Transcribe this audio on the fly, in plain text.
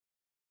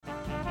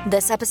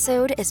This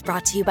episode is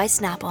brought to you by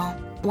Snapple.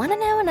 Want to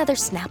know another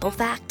Snapple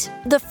fact?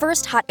 The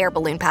first hot air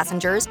balloon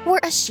passengers were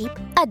a sheep,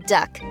 a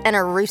duck, and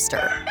a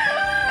rooster.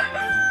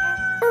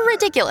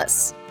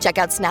 Ridiculous. Check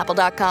out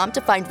Snapple.com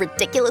to find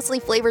ridiculously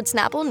flavored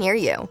Snapple near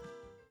you.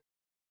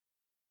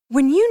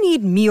 When you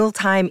need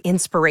mealtime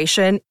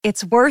inspiration,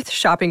 it's worth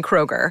shopping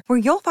Kroger, where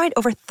you'll find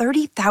over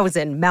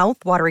 30,000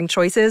 mouth-watering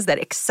choices that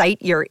excite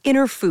your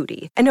inner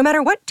foodie. And no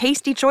matter what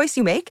tasty choice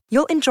you make,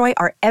 you'll enjoy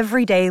our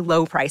everyday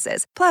low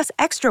prices, plus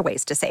extra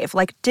ways to save,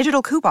 like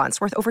digital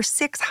coupons worth over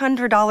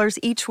 $600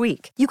 each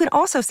week. You can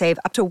also save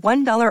up to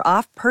 $1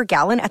 off per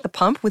gallon at the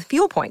pump with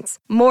fuel points.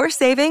 More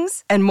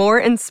savings and more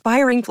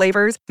inspiring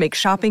flavors make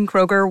shopping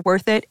Kroger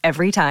worth it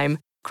every time.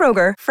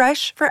 Kroger,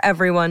 fresh for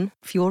everyone.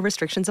 Fuel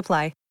restrictions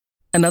apply.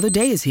 Another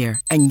day is here,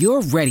 and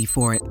you're ready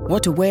for it.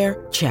 What to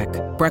wear? Check.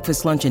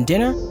 Breakfast, lunch, and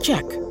dinner?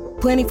 Check.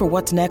 Planning for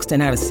what's next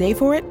and how to save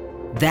for it?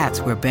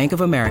 That's where Bank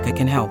of America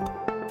can help.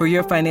 For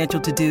your financial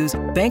to-dos,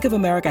 Bank of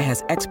America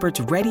has experts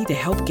ready to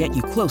help get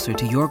you closer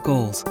to your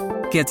goals.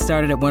 Get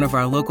started at one of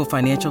our local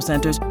financial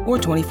centers or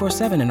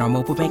 24/7 in our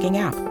mobile banking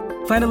app.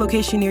 Find a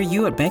location near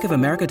you at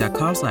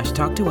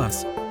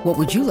bankofamerica.com/talktous. What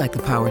would you like the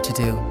power to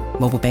do?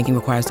 Mobile banking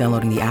requires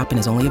downloading the app and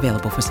is only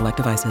available for select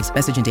devices.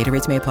 Message and data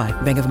rates may apply.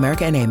 Bank of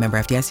America N.A., member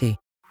FDIC.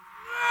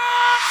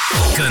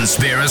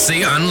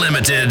 Conspiracy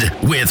Unlimited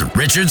with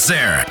Richard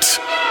Syrett.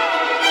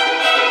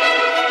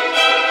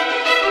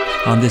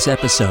 On this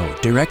episode,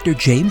 director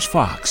James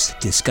Fox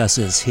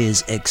discusses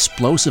his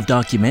explosive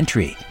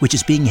documentary, which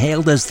is being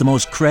hailed as the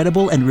most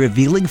credible and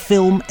revealing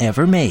film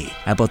ever made,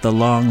 about the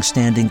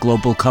long-standing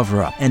global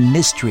cover-up and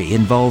mystery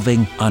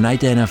involving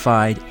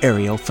unidentified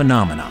aerial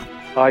phenomenon.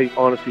 I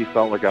honestly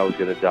felt like I was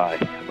going to die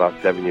about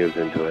 7 years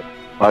into it.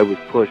 I was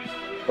pushed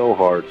so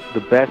hard. The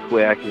best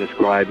way I can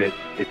describe it,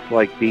 it's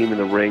like being in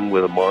the ring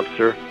with a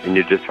monster and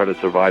you're just trying to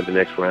survive the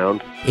next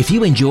round. If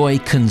you enjoy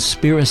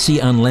Conspiracy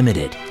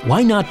Unlimited,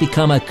 why not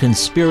become a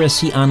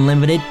Conspiracy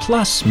Unlimited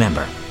Plus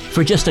member?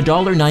 For just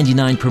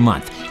 $1.99 per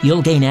month,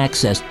 you'll gain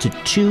access to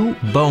 2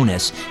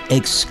 bonus,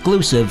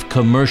 exclusive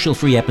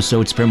commercial-free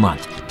episodes per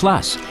month,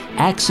 plus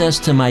access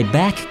to my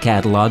back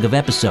catalog of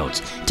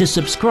episodes. To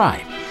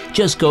subscribe,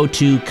 just go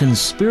to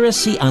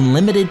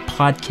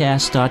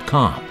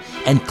conspiracyunlimitedpodcast.com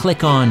and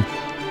click on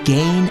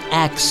Gain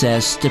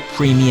Access to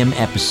Premium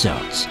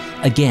Episodes.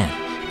 Again,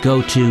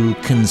 go to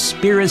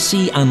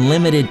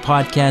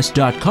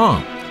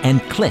conspiracyunlimitedpodcast.com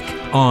and click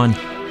on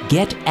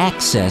Get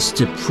Access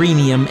to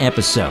Premium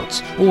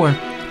Episodes, or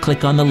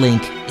click on the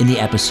link in the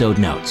episode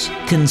notes.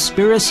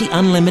 Conspiracy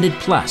Unlimited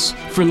Plus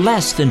for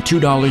less than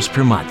 $2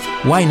 per month.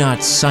 Why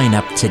not sign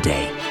up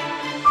today?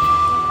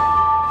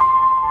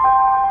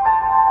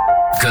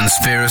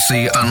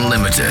 Conspiracy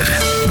Unlimited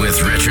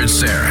with Richard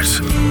Syrett.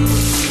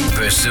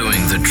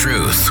 Pursuing the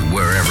truth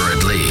wherever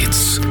it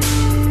leads.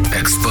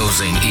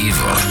 Exposing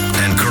evil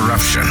and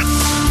corruption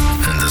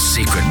and the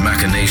secret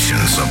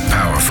machinations of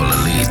powerful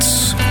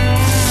elites.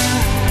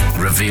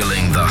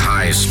 Revealing the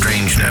high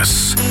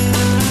strangeness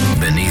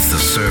beneath the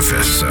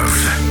surface of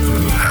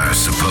our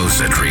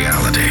supposed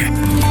reality.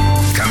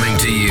 Coming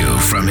to you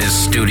from his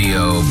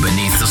studio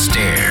beneath the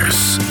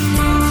stairs.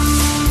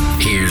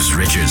 Here's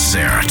Richard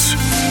Syrett.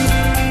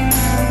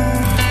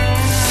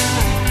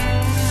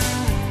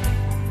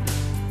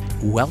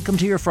 Welcome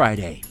to your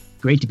Friday.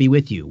 Great to be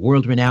with you.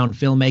 World-renowned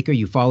filmmaker,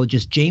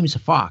 ufologist James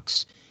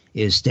Fox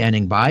is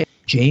standing by.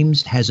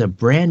 James has a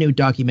brand new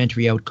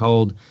documentary out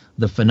called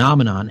The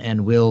Phenomenon,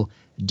 and we'll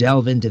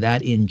delve into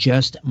that in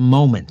just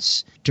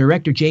moments.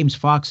 Director James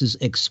Fox's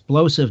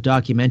explosive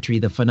documentary,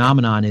 The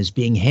Phenomenon, is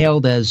being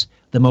hailed as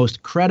the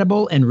most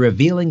credible and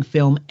revealing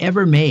film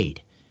ever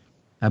made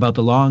about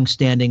the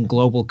long-standing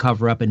global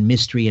cover-up and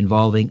mystery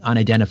involving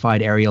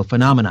unidentified aerial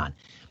phenomenon,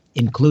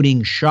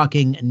 including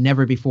shocking,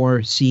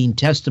 never-before-seen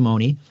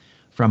testimony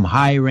from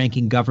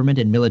high-ranking government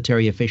and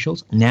military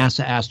officials,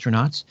 NASA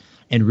astronauts,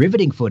 and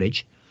riveting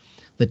footage.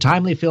 The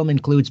timely film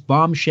includes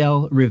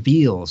bombshell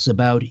reveals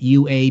about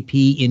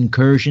UAP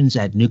incursions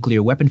at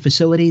nuclear weapon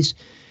facilities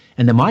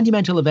and the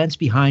monumental events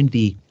behind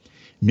the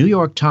New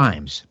York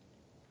Times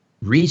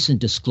recent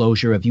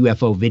disclosure of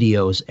UFO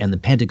videos and the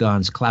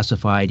Pentagon's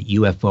classified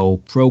UFO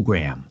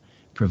program,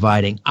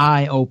 providing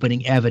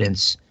eye-opening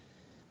evidence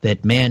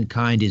that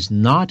mankind is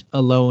not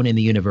alone in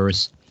the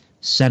universe.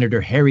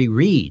 Senator Harry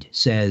Reid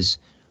says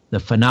the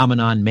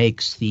phenomenon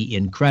makes the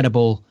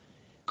incredible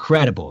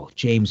credible.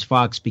 James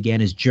Fox began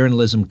his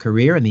journalism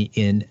career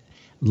in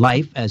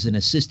life as an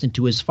assistant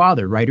to his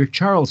father, writer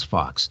Charles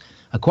Fox,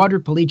 a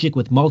quadriplegic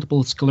with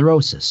multiple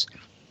sclerosis.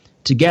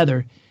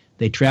 Together,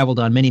 they traveled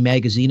on many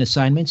magazine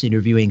assignments,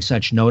 interviewing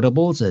such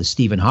notables as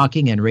Stephen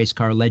Hawking and race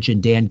car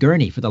legend Dan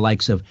Gurney for the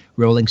likes of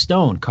Rolling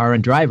Stone, Car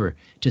and Driver,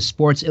 to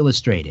Sports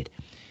Illustrated.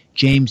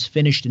 James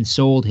finished and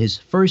sold his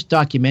first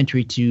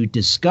documentary to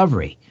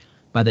Discovery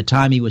by the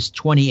time he was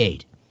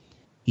 28.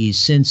 He's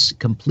since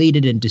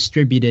completed and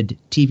distributed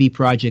TV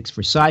projects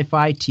for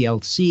Sci-Fi,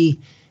 TLC,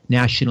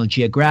 National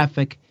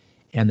Geographic,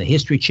 and the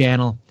History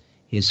Channel.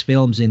 His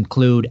films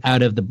include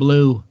Out of the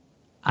Blue,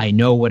 I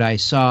Know What I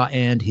Saw,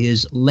 and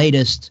his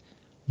latest,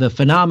 The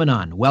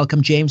Phenomenon.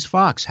 Welcome, James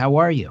Fox. How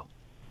are you?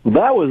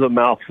 That was a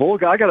mouthful.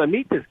 I got to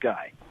meet this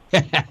guy.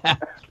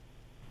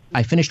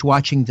 I finished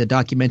watching the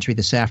documentary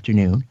this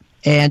afternoon,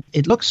 and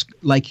it looks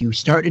like you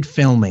started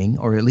filming,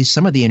 or at least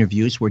some of the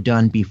interviews were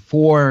done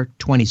before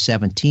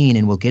 2017,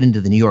 and we'll get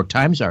into the New York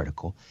Times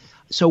article.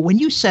 So when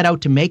you set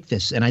out to make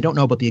this, and I don't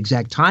know about the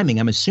exact timing,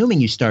 I'm assuming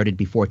you started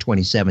before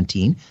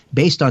 2017,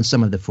 based on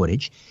some of the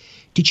footage,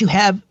 did you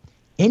have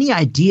any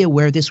idea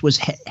where this was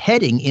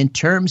heading in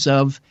terms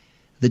of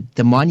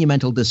the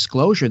monumental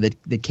disclosure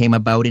that came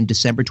about in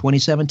December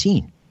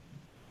 2017?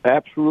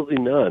 Absolutely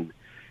none.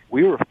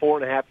 We were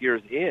 4.5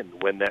 years in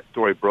when that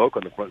story broke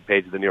on the front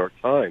page of the New York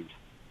Times.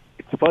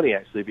 It's funny,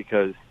 actually,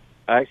 because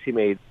I actually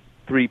made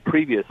 3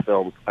 previous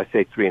films. I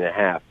say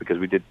 3.5 because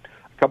we did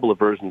a couple of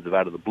versions of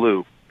Out of the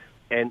Blue.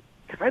 And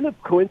kind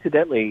of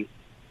coincidentally,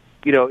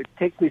 it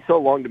takes me so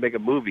long to make a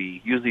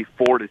movie, usually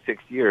 4 to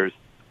 6 years.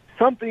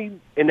 Something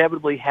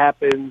inevitably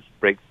happens,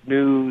 breaks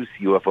news,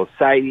 UFO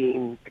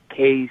sighting, a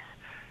case,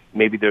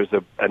 maybe there's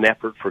an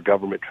effort for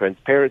government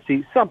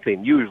transparency.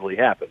 Something usually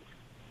happens.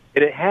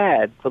 And it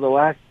had for the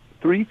last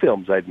 3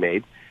 films I'd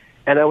made,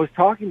 and I was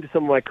talking to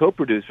some of my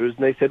co-producers,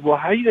 and they said, well,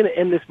 how are you going to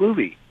end this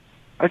movie?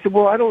 I said,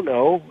 well, I don't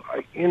know.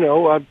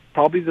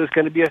 Probably there's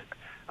going to be a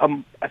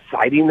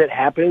sighting that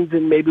happens,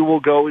 and maybe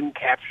we'll go and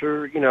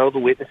capture, the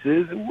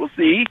witnesses, and we'll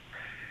see,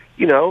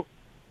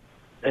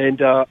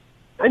 And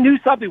I knew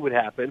something would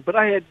happen, but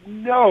I had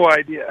no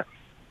idea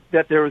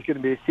that there was going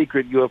to be a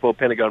secret UFO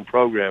Pentagon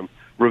program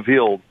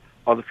revealed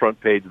on the front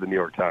page of the New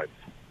York Times.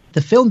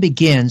 The film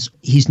begins,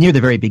 he's near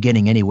the very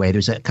beginning anyway,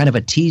 there's a kind of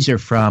a teaser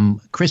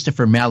from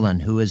Christopher Mellon,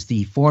 who is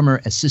the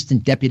former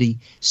Assistant Deputy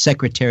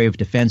Secretary of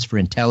Defense for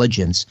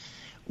Intelligence,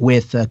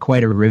 with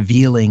quite a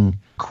revealing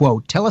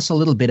quote. Tell us a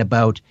little bit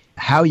about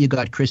how you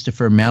got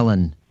Christopher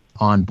Mellon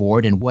on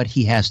board and what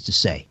he has to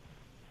say.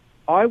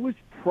 I was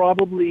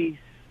probably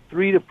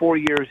 3 to 4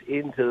 years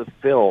into the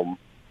film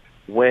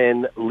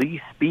when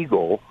Lee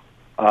Spiegel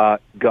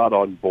got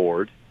on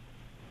board.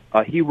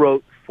 He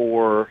wrote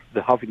for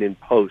the Huffington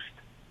Post.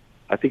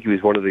 I think he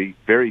was one of the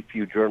very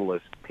few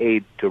journalists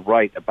paid to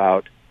write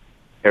about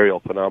aerial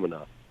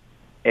phenomena.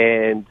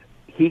 And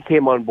he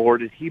came on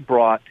board and he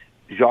brought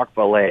Jacques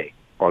Vallée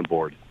on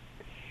board.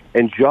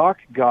 And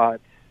Jacques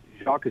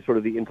is sort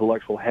of the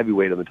intellectual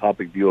heavyweight on the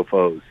topic of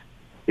UFOs.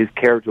 His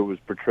character was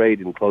portrayed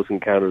in Close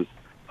Encounters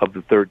of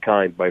the Third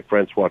Kind by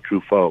Francois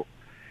Truffaut.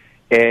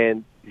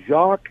 And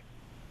Jacques,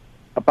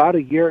 about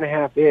 1.5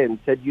 years in,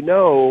 said, we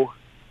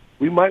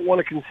might want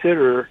to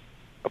consider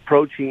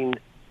approaching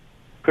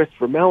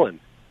Christopher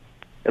Mellon.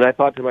 And I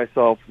thought to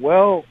myself,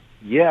 well,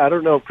 I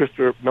don't know if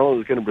Christopher Mellon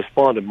is going to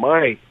respond to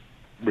my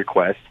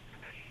request,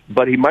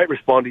 but he might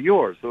respond to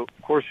yours. So, of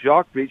course,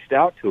 Jacques reached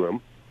out to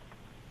him,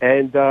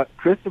 and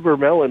Christopher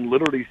Mellon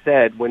literally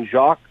said, when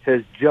Jacques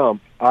says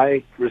jump,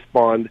 I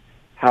respond,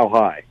 how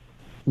high?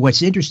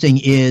 What's interesting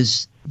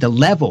is the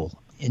level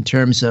in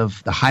terms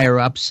of the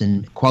higher-ups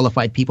and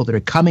qualified people that are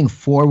coming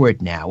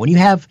forward now. When you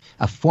have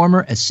a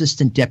former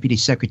Assistant Deputy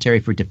Secretary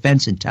for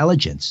Defense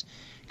Intelligence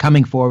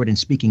coming forward and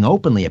speaking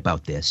openly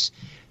about this,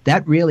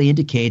 that really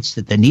indicates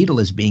that the needle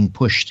is being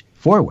pushed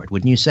forward,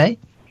 wouldn't you say?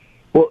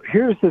 Well,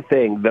 here's the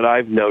thing that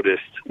I've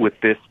noticed with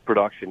this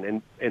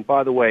production, and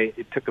by the way,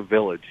 it took a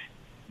village.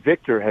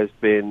 Victor has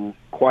been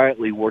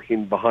quietly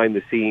working behind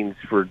the scenes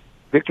for...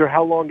 Victor,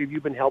 how long have you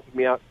been helping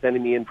me out,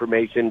 sending me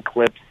information,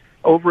 clips?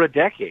 Over a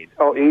decade.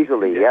 Oh,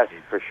 easily, yes,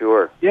 for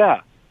sure.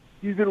 Yeah.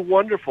 He's been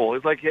wonderful.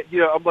 It's like,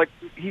 I'm like,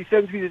 he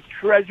sends me this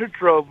treasure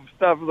trove of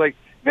stuff. I'm like,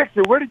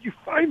 Victor, where did you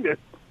find this?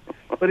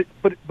 But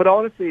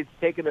honestly,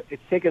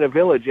 it's taken a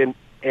village. And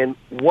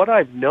what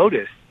I've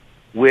noticed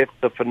with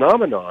the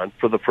Phenomenon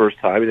for the first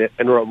time,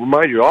 and I'll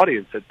remind your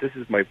audience that this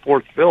is my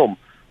 4th film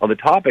on the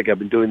topic. I've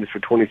been doing this for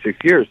 26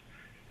 years,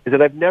 is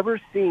that I've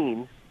never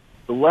seen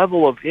the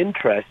level of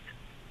interest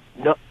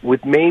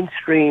with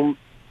mainstream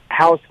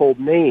household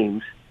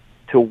names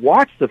to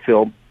watch the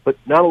film, but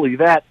not only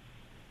that,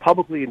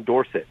 publicly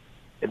endorse it.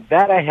 And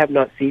that I have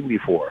not seen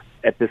before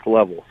at this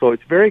level. So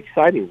it's very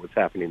exciting what's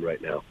happening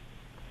right now.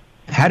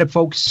 How do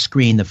folks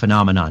screen the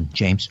Phenomenon,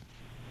 James?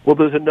 Well,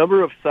 there's a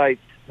number of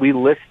sites. We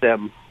list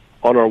them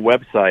on our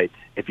website.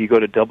 If you go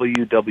to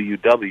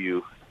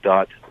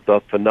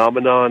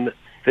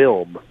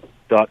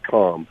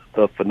www.thephenomenonfilm.com,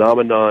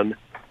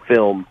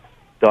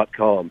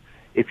 thephenomenonfilm.com.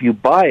 If you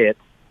buy it,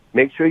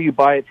 make sure you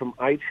buy it from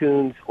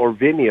iTunes or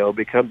Vimeo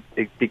because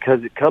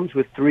it comes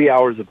with 3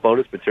 hours of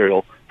bonus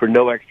material for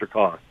no extra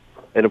cost.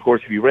 And, of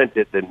course, if you rent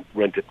it, then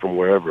rent it from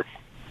wherever.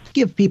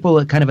 Give people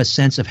a kind of a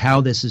sense of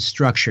how this is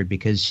structured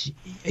because,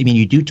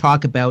 you do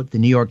talk about the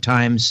New York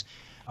Times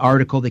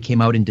article that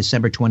came out in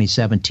December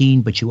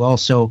 2017, but you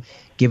also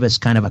give us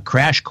kind of a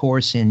crash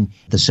course in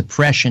the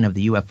suppression of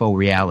the UFO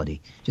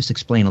reality. Just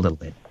explain a little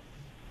bit.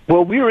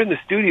 Well, we were in the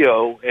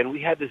studio, and we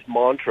had this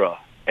mantra,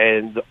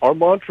 and our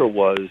mantra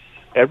was,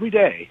 every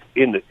day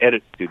in the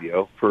edit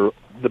studio for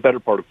the better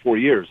part of 4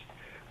 years,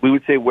 we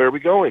would say, where are we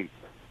going?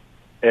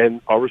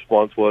 And our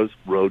response was,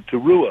 Road to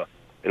Rua.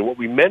 And what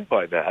we meant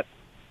by that,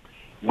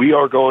 we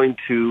are going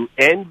to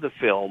end the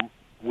film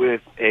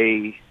with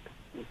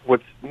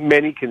what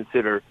many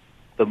consider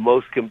the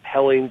most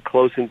compelling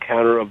close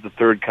encounter of the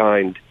third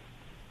kind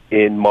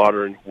in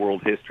modern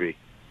world history.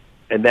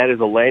 And that is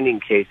a landing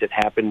case that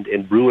happened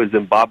in Rua,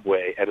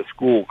 Zimbabwe at a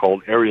school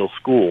called Ariel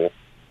School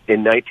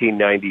in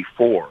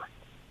 1994,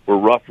 where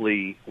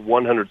roughly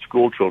 100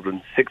 school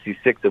children,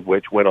 66 of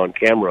which went on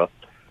camera,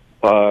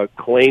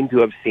 claimed to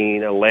have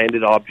seen a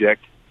landed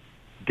object,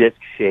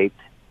 disc-shaped.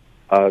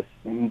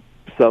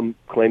 Some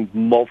claimed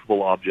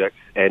multiple objects,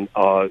 and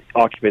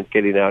occupants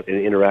getting out and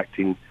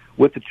interacting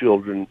with the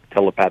children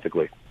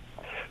telepathically.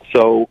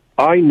 So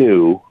I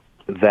knew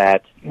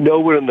that no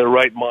one in their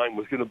right mind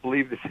was going to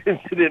believe this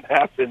incident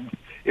happened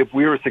if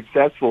we were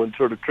successful in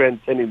sort of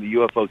transcending the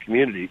UFO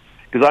community.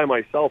 Because I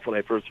myself, when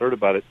I first heard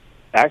about it,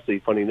 actually,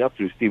 funny enough,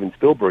 through Steven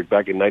Spielberg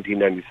back in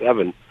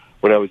 1997,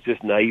 when I was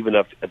just naive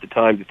enough at the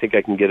time to think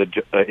I can get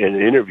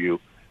an interview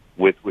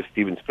with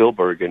Steven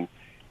Spielberg. And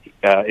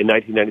in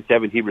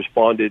 1997, he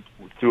responded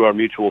through our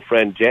mutual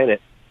friend,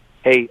 Janet,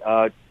 hey,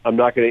 I'm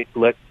not going to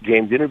let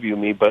James interview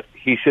me, but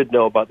he should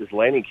know about this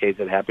landing case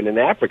that happened in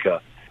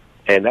Africa.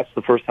 And that's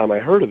the first time I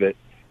heard of it.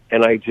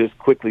 And I just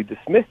quickly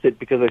dismissed it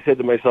because I said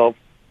to myself,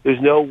 there's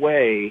no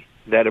way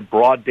that a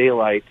broad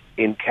daylight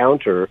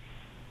encounter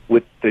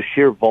with the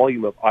sheer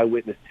volume of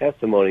eyewitness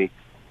testimony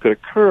could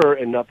occur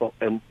and not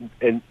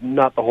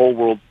the whole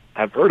world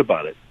have heard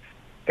about it.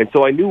 And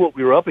so I knew what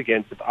we were up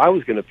against if I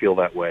was going to feel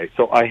that way.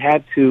 So I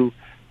had to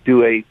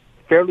do a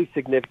fairly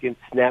significant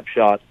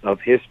snapshot of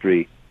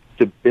history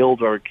to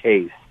build our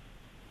case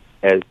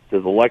as to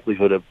the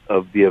likelihood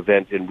of the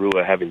event in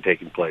Rua having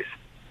taken place.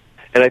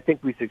 And I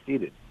think we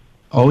succeeded.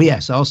 Oh,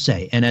 yes, I'll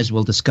say. And as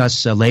we'll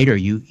discuss later,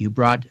 you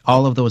brought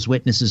all of those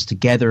witnesses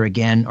together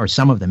again, or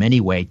some of them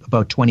anyway,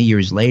 about 20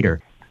 years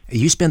later.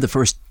 You spent the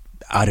first,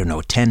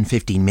 10,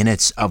 15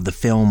 minutes of the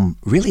film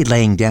really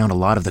laying down a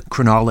lot of the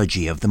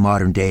chronology of the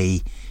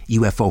modern-day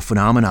UFO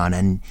phenomenon,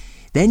 and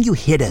then you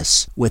hit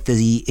us with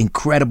the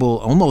incredible,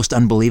 almost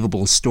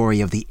unbelievable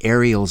story of the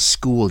Ariel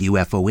School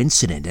UFO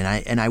incident.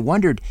 And I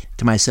wondered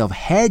to myself,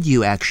 had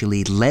you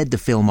actually led the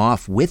film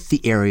off with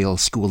the Ariel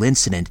School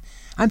incident,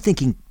 I'm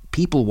thinking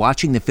people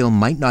watching the film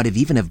might not have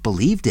even have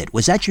believed it.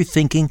 Was that your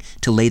thinking,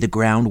 to lay the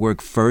groundwork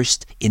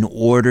first in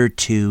order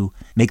to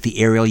make the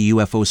Ariel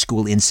UFO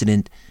School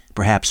incident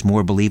perhaps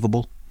more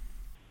believable?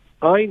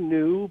 I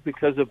knew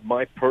because of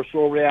my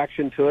personal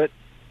reaction to it,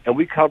 and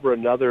we cover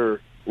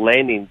another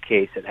landing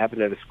case that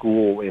happened at a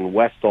school in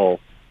Westall,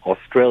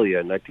 Australia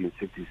in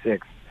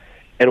 1966.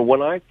 And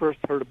when I first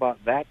heard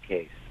about that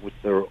case, which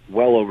there were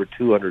well over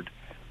 200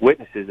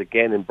 witnesses,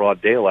 again in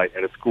broad daylight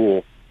at a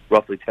school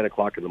roughly 10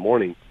 o'clock in the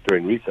morning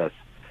during recess,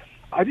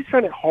 I just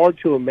found it hard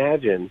to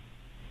imagine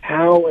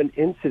how an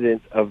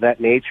incident of that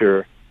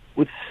nature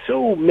with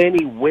so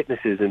many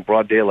witnesses in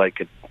broad daylight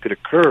could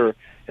occur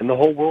and the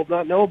whole world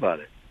not know about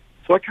it.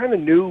 So I kind of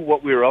knew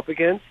what we were up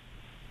against,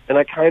 and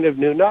I kind of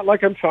knew, not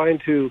like I'm trying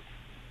to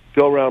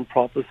go around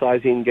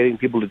prophesizing, getting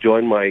people to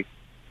join my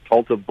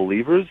cult of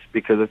believers,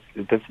 because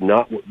that's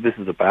not what this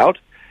is about,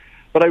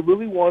 but I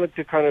really wanted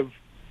to kind of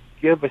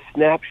give a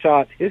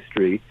snapshot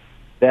history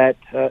that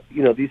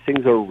these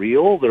things are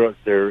real,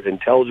 they're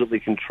intelligently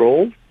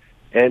controlled,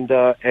 and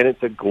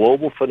it's a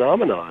global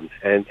phenomenon,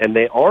 and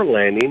they are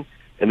landing,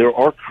 and there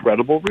are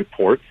credible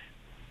reports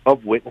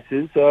of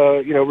witnesses,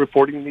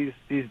 reporting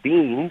these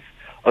beings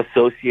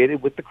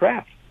associated with the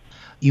craft.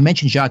 You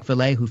mentioned Jacques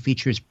Vallée, who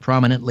features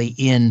prominently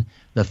in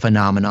the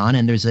phenomenon,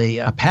 and there's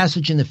a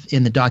passage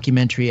in the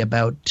documentary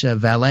about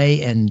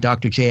Vallée and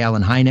Dr. J.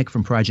 Allen Hynek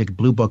from Project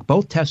Blue Book,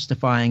 both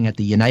testifying at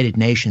the United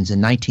Nations in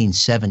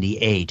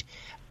 1978.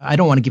 I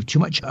don't want to give too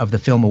much of the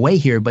film away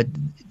here, but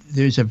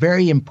there's a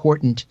very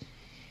important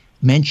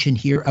mention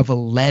here of a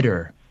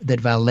letter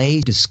that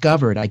Vallée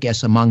discovered, I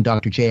guess, among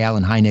Dr. J.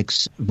 Allen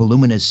Hynek's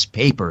voluminous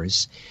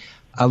papers.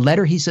 A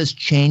letter, he says,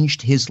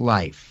 changed his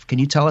life. Can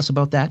you tell us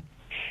about that?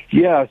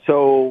 Yeah,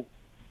 so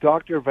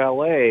Dr.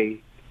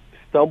 Vallée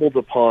stumbled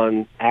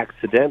upon,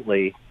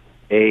 accidentally,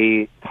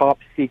 a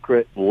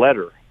top-secret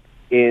letter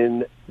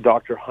in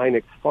Dr.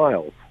 Hynek's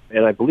files,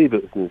 and I believe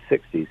it was in the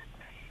 60s.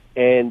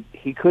 And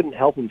he couldn't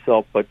help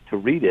himself but to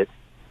read it.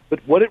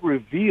 But what it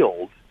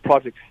revealed,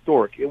 Project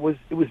Stork, it was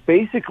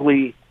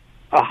basically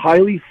a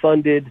highly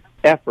funded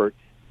effort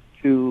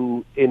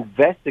to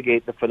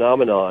investigate the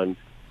phenomenon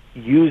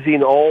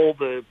using all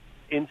the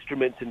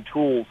instruments and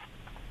tools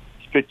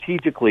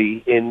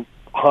strategically in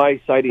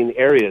high sighting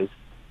areas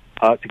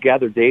to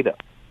gather data.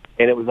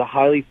 And it was a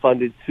highly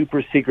funded,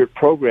 super secret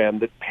program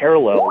that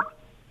paralleled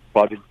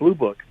Project Blue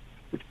Book,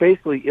 which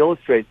basically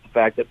illustrates the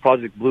fact that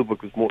Project Blue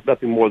Book was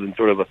nothing more than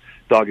sort of a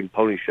dog and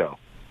pony show.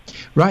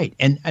 Right.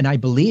 And I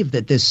believe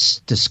that this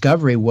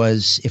discovery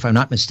was, if I'm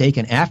not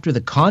mistaken, after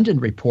the Condon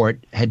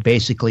report had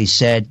basically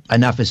said,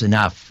 enough is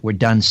enough, we're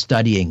done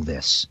studying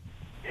this.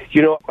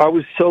 I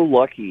was so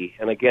lucky,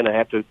 and again, I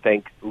have to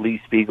thank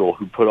Lee Spiegel,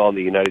 who put on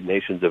the United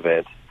Nations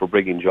event, for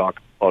bringing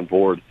Jacques on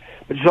board.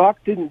 But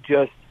Jacques didn't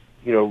just,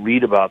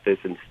 read about this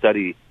and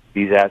study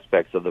these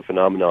aspects of the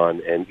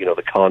phenomenon and,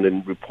 the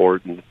Condon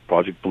report and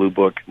Project Blue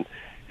Book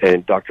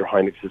and Dr.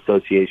 Hynek's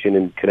association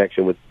in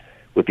connection with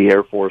with the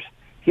Air Force.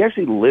 He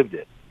actually lived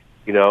it,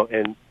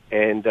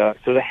 and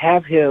so to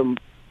have him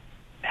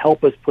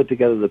help us put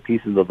together the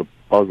pieces of the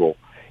puzzle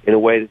in a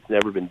way that's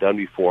never been done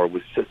before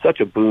was just such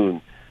a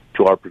boon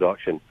to our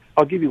production.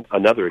 I'll give you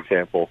another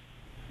example.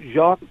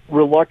 Jacques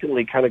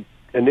reluctantly kind of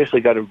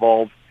initially got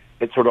involved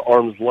at sort of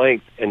arm's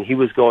length, and he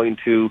was going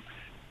to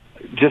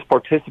just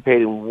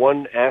participate in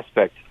one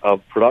aspect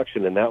of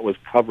production, and that was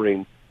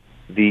covering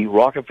the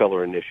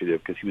Rockefeller Initiative,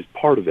 because he was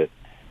part of it.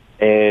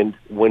 And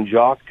when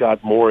Jacques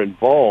got more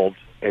involved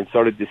and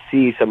started to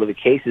see some of the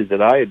cases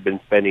that I had been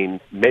spending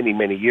many,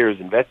 many years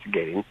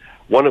investigating,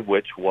 one of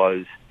which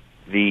was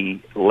the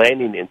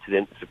landing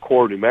incident in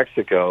Socorro, New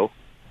Mexico,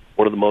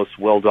 one of the most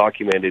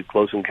well-documented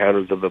close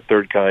encounters of the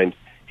third kind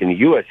in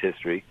U.S.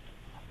 history,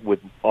 with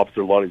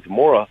Officer Lonnie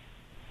Zamora,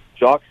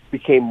 Jacques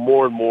became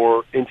more and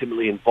more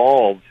intimately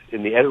involved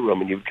in the edit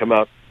room, and he would come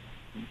out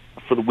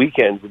for the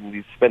weekends and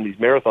he'd spend these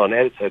marathon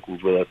edit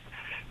sessions with us.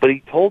 But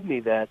he told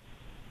me that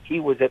he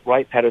was at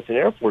Wright-Patterson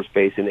Air Force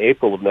Base in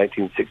April of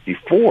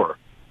 1964,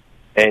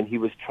 and he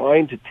was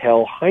trying to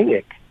tell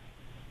Hynek,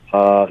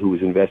 who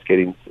was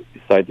investigating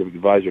scientific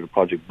advisor to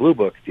Project Blue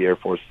Book, the Air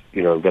Force,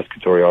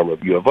 investigatory arm of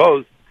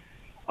UFOs,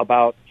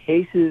 about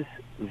cases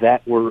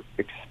that were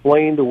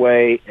explained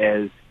away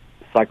as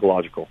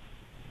psychological.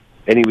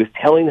 And he was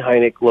telling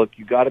Hynek, look,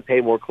 you got to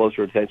pay more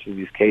closer attention to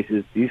these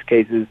cases. These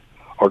cases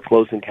are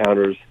close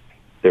encounters.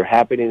 They're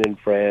happening in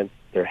France.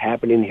 They're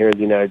happening here in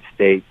the United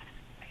States.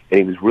 And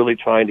he was really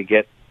trying to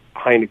get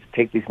Hynek to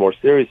take these more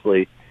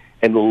seriously.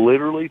 And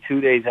literally 2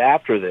 days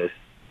after this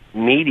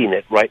meeting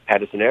at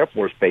Wright-Patterson Air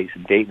Force Base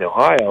in Dayton,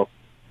 Ohio,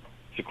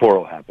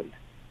 Socorro happened.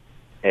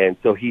 And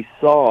so he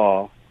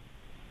saw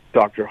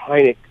Dr.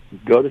 Hynek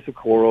go to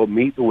Socorro,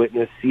 meet the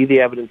witness, see the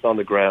evidence on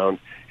the ground,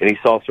 and he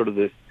saw sort of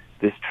this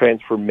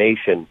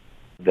transformation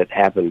that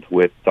happened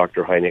with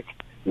Dr. Hynek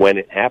when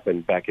it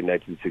happened back in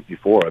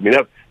 1964. I mean,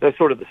 that's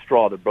sort of the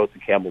straw that broke the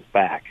camel's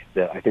back.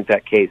 I think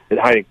that case, that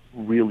Hynek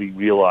really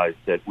realized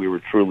that we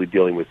were truly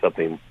dealing with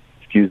something,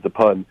 excuse the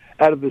pun,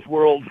 out of this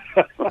world.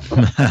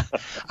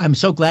 I'm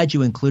so glad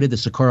you included the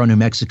Socorro, New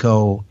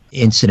Mexico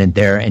incident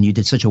there, and you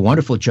did such a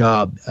wonderful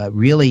job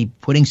really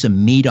putting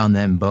some meat on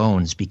them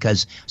bones,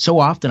 because so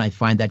often I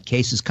find that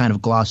case is kind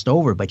of glossed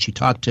over, but you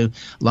talked to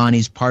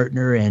Lonnie's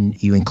partner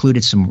and you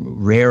included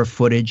some rare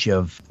footage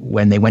of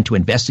when they went to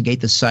investigate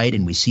the site,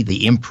 and we see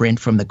the imprint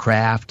from the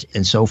craft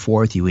and so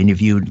forth. You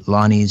interviewed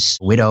Lonnie's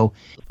widow.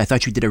 I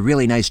thought you did a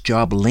really nice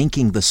job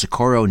linking the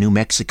Socorro, New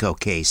Mexico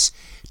case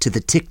to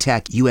the Tic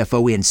Tac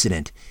UFO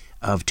incident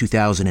of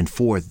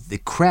 2004. The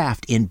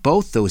craft in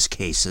both those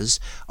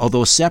cases,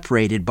 although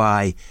separated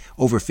by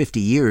over 50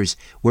 years,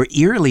 were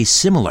eerily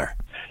similar.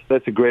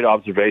 That's a great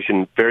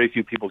observation. Very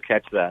few people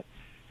catch that.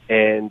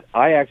 And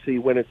I actually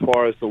went as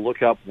far as to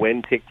look up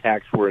when Tic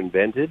Tacs were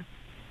invented,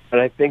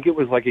 and I think it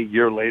was like a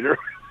year later,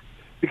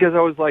 because I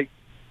was like,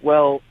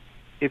 well,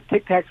 if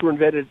Tic Tacs were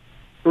invented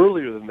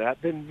earlier than that,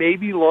 then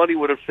maybe Lonnie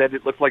would have said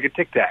it looked like a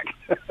Tic Tac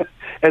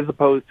as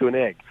opposed to an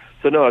egg.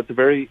 So no, it's a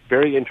very,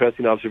 very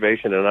interesting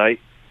observation, and I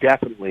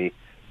definitely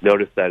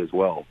noticed that as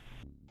well.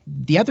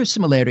 The other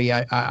similarity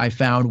I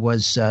found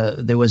was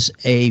there was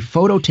a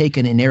photo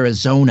taken in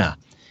Arizona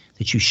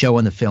that you show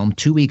in the film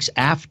 2 weeks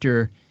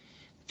after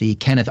the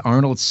Kenneth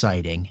Arnold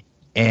sighting,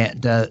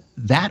 and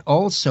that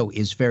also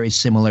is very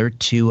similar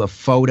to a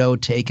photo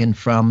taken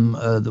from,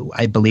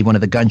 I believe, one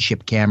of the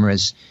gunship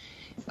cameras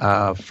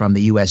from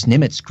the U.S.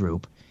 Nimitz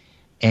group,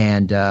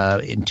 and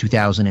in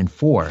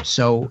 2004.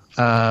 So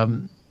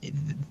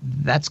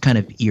that's kind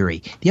of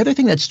eerie. The other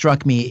thing that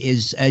struck me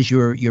is as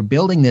you're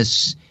building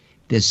this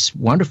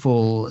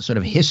wonderful sort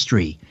of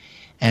history,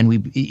 and we,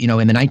 in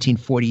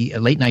the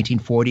late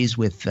 1940s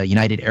with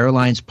United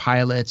Airlines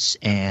pilots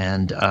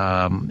and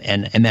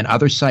then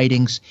other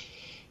sightings,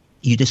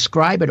 you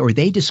describe it, or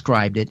they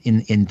described it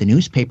in the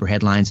newspaper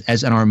headlines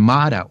as an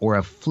armada or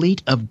a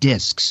fleet of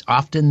discs.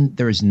 Often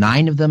there's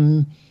 9 of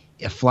them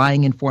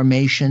flying in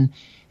formation,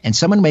 and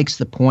someone makes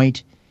the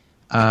point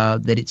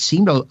that it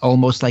seemed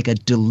almost like a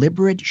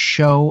deliberate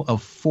show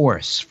of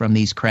force from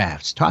these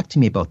crafts. Talk to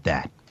me about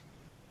that.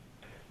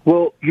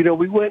 Well,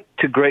 we went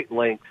to great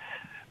lengths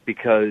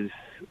because,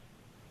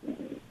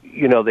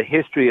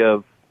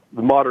 the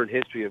modern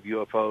history of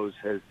UFOs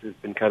has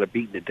been kind of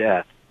beaten to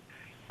death.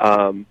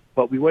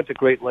 But we went to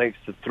great lengths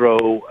to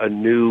throw a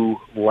new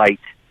light,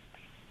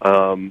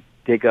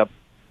 dig up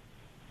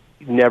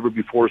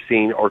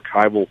never-before-seen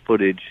archival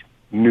footage,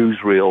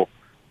 newsreel,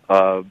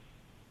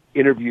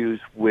 interviews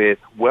with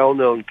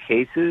well-known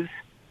cases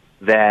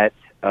that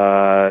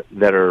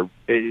are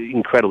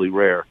incredibly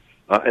rare,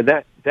 and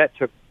that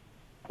took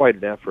quite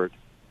an effort.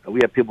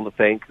 We have people to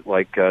thank,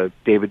 like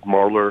David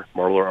Marler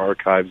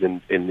Archives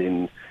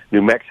in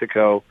New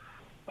Mexico,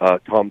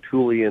 Tom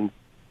Tullian,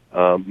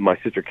 my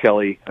sister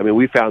Kelly. I mean,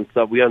 we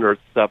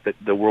unearthed stuff that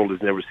the world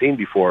has never seen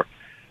before,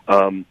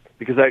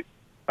 because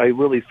I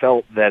really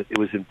felt that it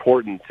was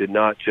important to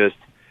not just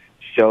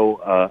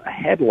show a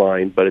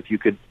headline, but if you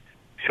could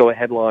show a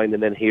headline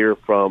and then hear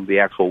from the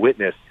actual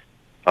witness,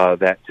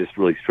 that just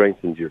really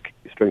strengthens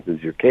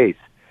your case.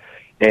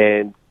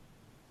 And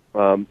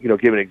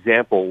give an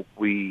example,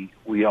 we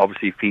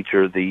obviously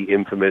feature the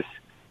infamous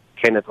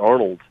Kenneth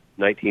Arnold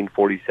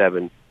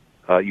 1947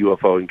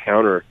 UFO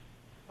encounter,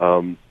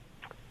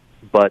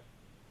 but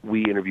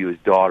we interview his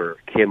daughter,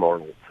 Kim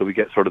Arnold. So we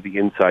get sort of the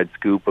inside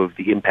scoop of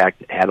the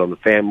impact it had on the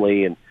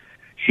family, and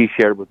she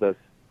shared with us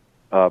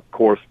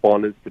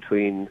correspondence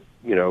between,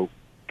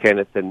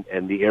 Kenneth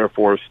and the Air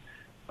Force,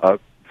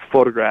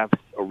 photographs,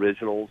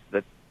 originals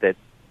that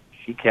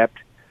she kept,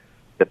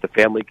 that the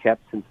family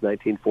kept since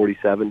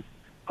 1947,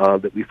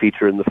 that we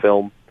feature in the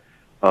film.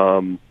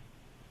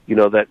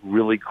 That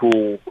really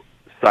cool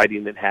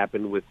sighting that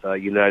happened with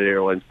United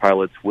Airlines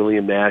pilots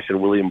William Nash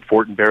and William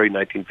Fortenberry in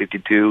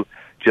 1952,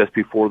 just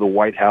before the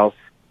White House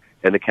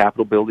and the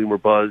Capitol building were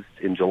buzzed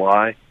in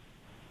July.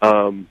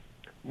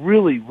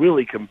 Really,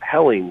 really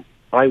compelling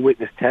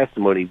eyewitness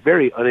testimony,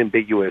 very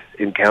unambiguous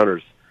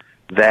encounters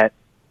that,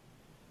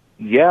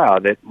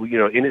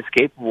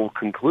 inescapable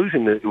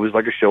conclusion that it was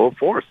like a show of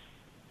force.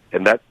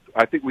 And that's,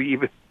 I think we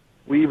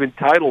even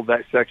titled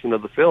that section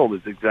of the film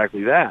as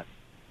exactly that,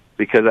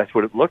 because that's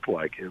what it looked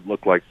like. It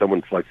looked like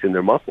someone flexing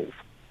their muscles.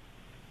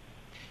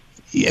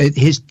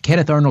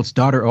 Kenneth Arnold's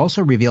daughter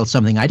also revealed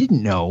something I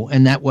didn't know,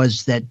 and that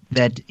was that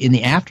in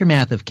the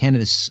aftermath of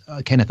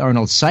Kenneth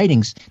Arnold's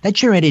sightings, that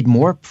generated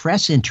more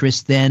press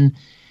interest than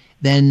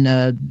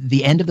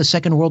the end of the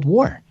Second World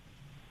War.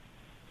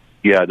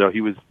 Yeah, no, he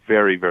was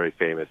very, very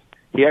famous.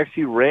 He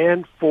actually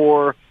ran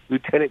for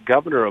lieutenant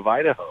governor of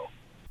Idaho.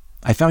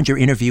 I found your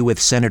interview with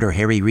Senator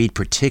Harry Reid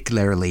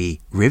particularly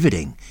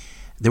riveting.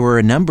 There were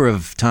a number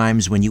of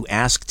times when you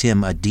asked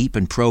him a deep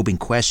and probing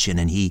question,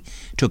 and he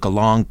took a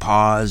long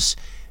pause,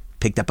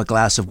 picked up a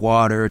glass of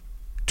water,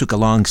 took a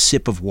long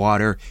sip of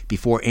water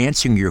before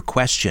answering your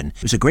question.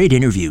 It was a great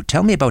interview.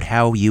 Tell me about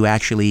how you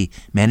actually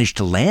managed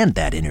to land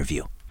that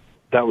interview.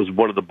 That was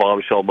one of the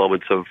bombshell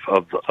moments of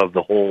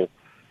the whole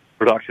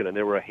production, and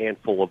there were a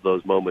handful of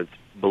those moments,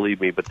 believe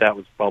me, but that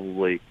was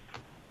probably,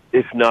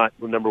 if not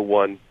number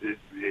one,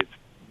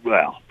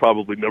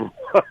 probably number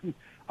one.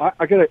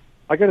 I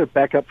gotta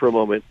back up for a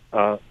moment.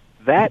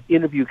 That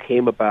interview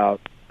came about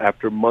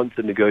after months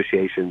of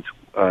negotiations.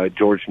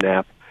 George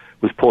Knapp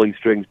was pulling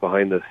strings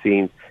behind the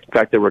scenes. In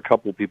fact, there were a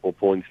couple of people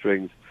pulling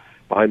strings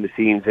behind the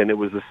scenes, and it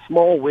was a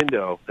small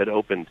window that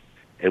opened,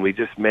 and we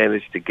just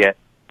managed to get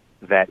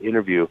that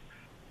interview.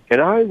 And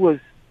I was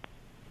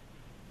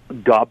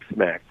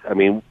gobsmacked. I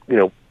mean,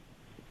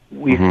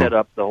 we set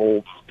up the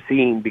whole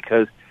scene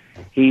because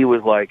he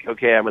was like,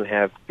 okay, I'm going to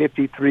have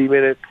 53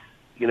 minutes.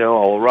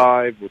 I'll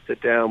arrive, we'll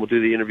sit down, we'll do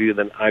the interview,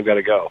 then I've got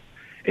to go.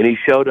 And he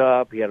showed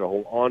up, he had a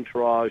whole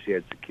entourage, he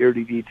had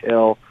security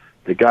detail.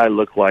 The guy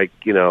looked like,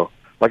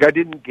 like I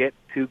didn't get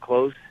too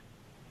close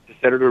to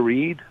Senator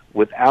Reid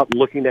without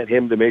looking at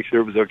him to make sure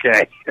it was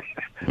okay.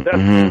 That's what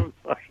it was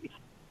like.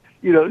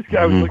 This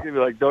guy was looking at me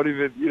like, don't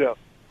even,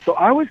 So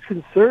I was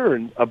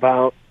concerned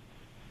about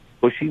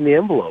pushing the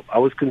envelope. I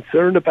was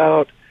concerned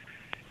about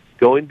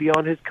going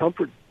beyond his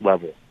comfort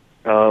level.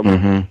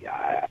 I'd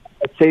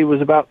say it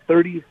was about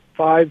 40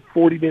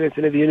 minutes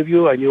into the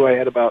interview. I knew I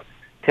had about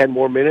 10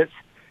 more minutes.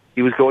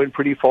 He was going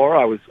pretty far.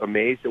 I was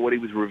amazed at what he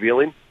was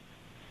revealing.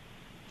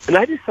 And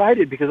I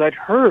decided, because I'd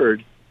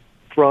heard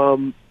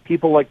from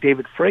people like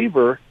David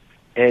Fravor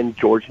and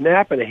George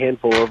Knapp and a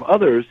handful of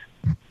others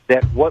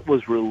that what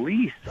was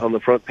released on the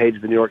front page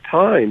of the New York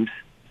Times,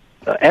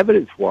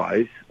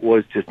 evidence-wise,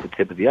 was just the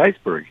tip of the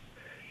iceberg.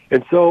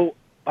 And so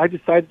I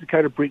decided to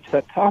kind of breach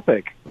that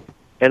topic.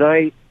 And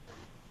I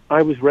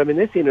was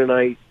reminiscing, and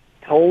I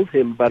told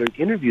him about an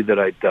interview that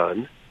I'd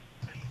done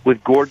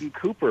with Gordon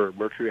Cooper,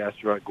 Mercury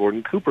astronaut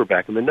Gordon Cooper,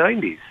 back in the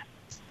 90s.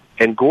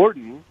 And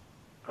Gordon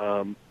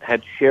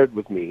had shared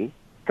with me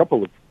a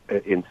couple of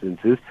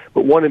instances,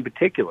 but one in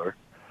particular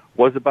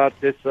was about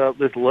this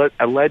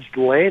alleged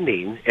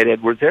landing at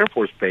Edwards Air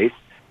Force Base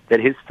that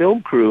his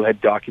film crew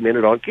had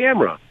documented on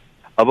camera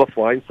of a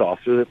flying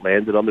saucer that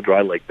landed on the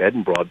dry lake bed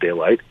in broad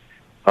daylight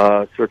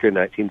circa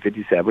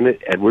 1957 at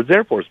Edwards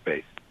Air Force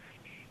Base.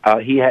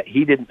 He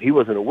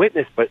wasn't a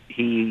witness, but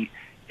his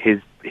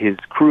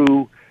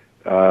crew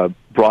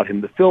brought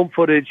him the film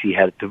footage. He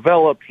had it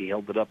developed. He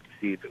held it up to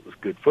see if it was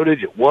good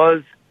footage. It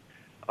was.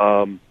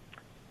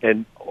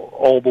 And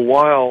all the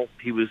while,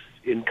 he was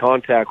in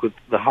contact with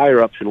the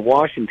higher-ups in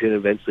Washington.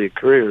 Eventually, a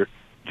courier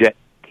jet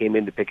came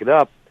in to pick it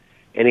up,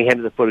 and he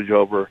handed the footage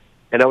over.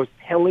 And I was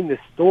telling this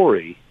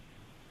story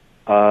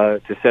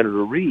to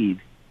Senator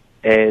Reid,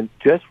 and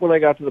just when I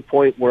got to the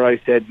point where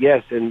I said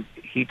yes, and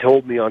he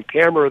told me on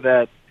camera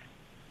that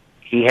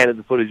he handed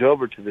the footage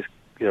over to this,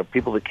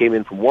 people that came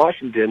in from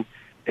Washington,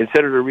 and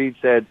Senator Reid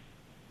said,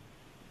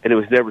 and it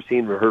was never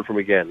seen or heard from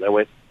again. And I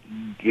went,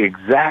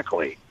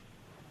 exactly.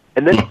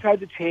 And then he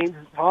tried to change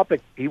the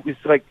topic. He was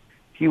like,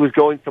 he was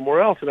going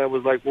somewhere else, and I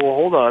was like, well,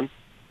 hold on.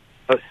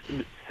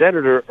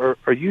 Senator,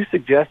 are you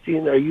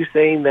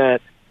saying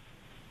that,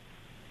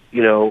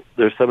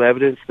 there's some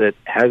evidence that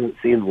hasn't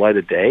seen the light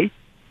of day?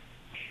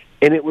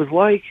 And it was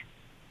like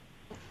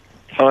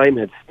time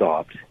had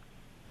stopped.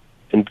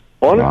 And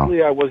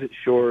honestly, I wasn't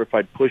sure if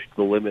I'd pushed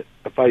the limit,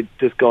 if I'd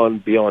just gone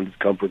beyond his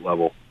comfort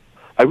level.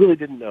 I really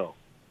didn't know.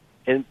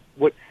 And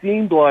what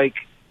seemed like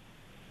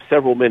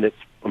several minutes,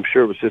 I'm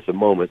sure it was just a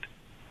moment,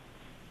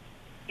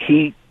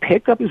 he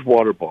picked up his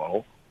water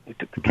bottle, he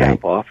took the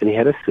cap off, and he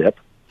had a sip,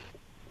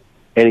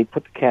 and he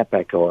put the cap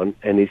back on,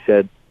 and he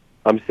said,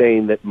 I'm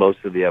saying that most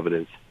of the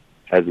evidence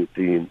hasn't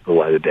seen the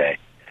light of day.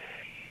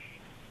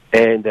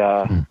 And,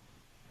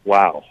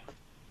 wow,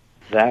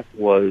 that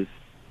was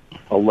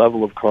a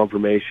level of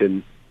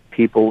confirmation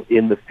people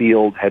in the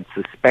field had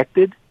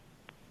suspected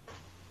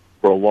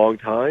for a long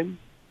time,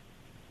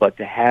 but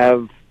to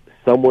have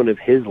someone of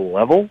his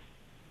level,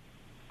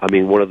 I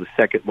mean, one of the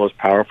second most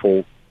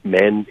powerful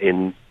men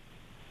in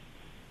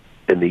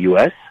the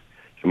U.S.,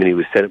 I mean, he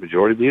was Senate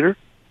Majority Leader,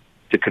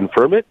 to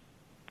confirm it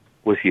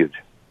was huge.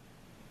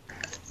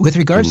 With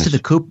regards to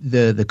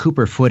the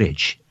Cooper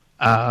footage,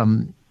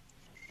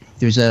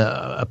 there's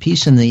a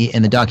piece in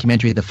the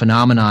documentary, The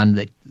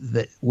Phenomenon,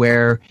 that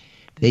where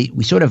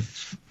we sort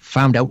of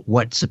found out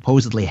what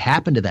supposedly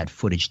happened to that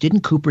footage.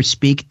 Didn't Cooper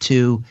speak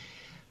to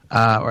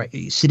or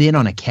sit in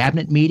on a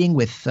cabinet meeting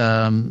with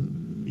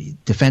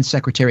Defense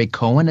Secretary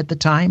Cohen at the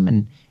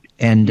time?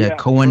 And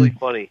Cohen, really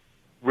funny.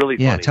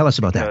 Yeah, tell us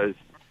about that.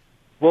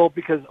 Well,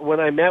 because when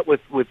I met with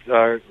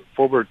our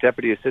former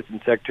Deputy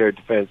Assistant Secretary of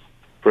Defense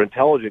for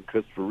Intelligence,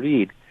 Christopher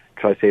Reed,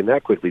 try saying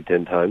that quickly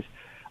 10 times,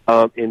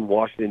 in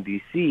Washington,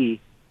 D.C.,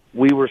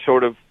 we were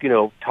sort of,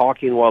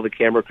 talking while the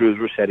camera crews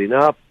were setting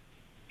up,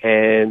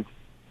 and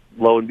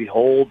lo and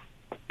behold,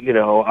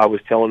 I was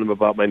telling him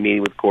about my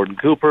meeting with Gordon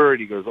Cooper, and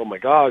he goes, oh my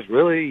gosh,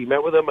 really? You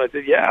met with him? I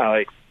said,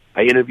 yeah,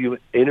 I interviewed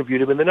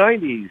him in the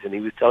 90s, and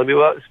he was telling me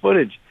about this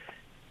footage.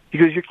 He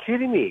goes, you're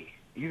kidding me.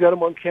 You got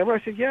him on camera?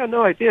 I said, yeah,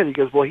 no, I did. He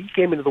goes, well, he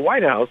came into the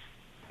White House,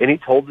 and he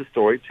told the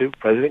story to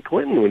President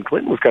Clinton when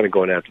Clinton was kind of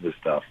going after this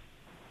stuff.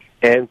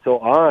 And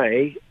so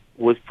I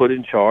was put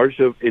in charge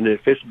of, in an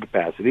official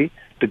capacity,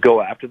 to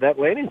go after that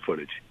landing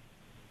footage.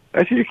 I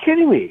said, you're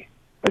kidding me.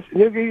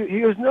 He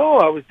goes, no,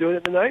 I was doing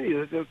it in the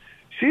 90s. I said,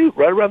 shoot,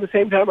 right around the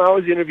same time I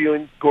was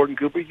interviewing Gordon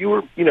Cooper, you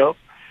were,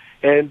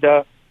 And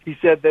he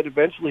said that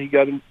eventually he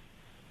got in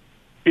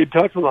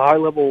touch with a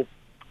high-level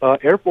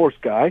Air Force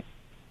guy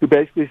who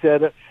basically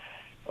said,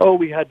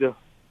 we had to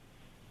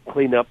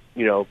clean up,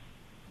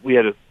 we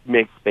had to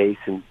make space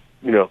and,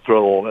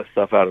 throw all that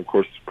stuff out. Of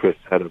course, Chris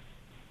had a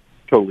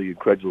totally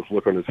incredulous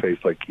look on his face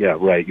like, yeah,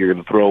 right, you're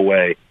going to throw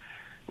away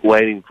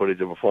landing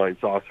footage of a flying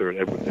saucer at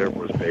Edwards Air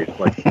Force Base.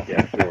 Like,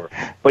 yeah, sure.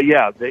 But,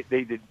 yeah,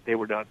 they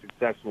were not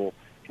successful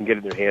in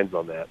getting their hands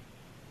on that.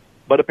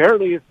 But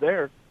apparently it's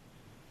there.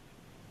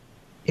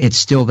 It's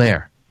still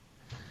there.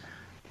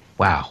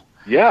 Wow.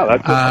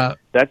 Yeah,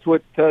 that's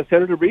what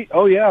Senator Reid...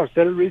 Oh, yeah,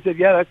 Senator Reid said,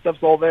 yeah, that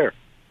stuff's all there.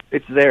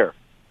 It's there.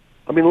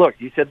 I mean, look,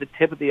 you said the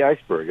tip of the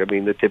iceberg. I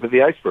mean, the tip of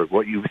the iceberg.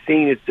 What you've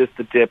seen is just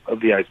the tip of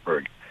the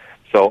iceberg.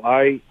 So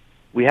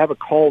we have a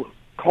call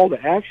to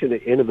action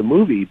at the end of the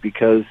movie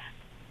because,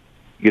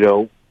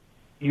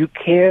 you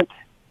can't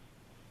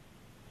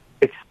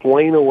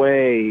explain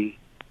away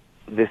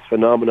this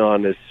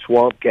phenomenon as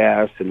swamp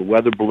gas and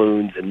weather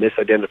balloons and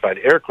misidentified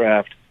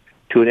aircraft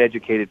to an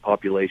educated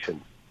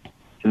population.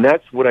 And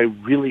that's what I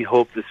really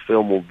hope this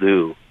film will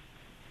do,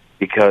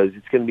 because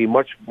it's going to be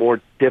much more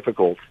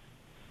difficult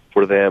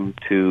for them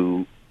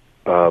to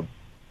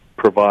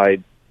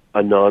provide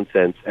a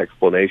nonsense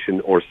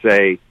explanation or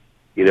say,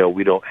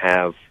 we don't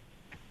have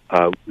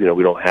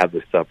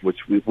this stuff,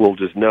 which we will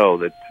just know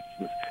that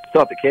it's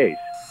not the case.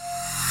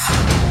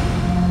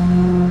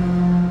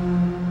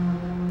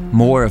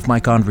 More of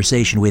my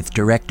conversation with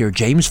director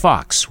James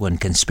Fox when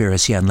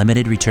Conspiracy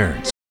Unlimited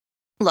returns.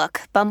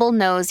 Look, Bumble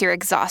knows you're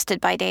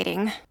exhausted by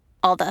dating.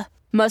 All the,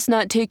 must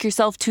not take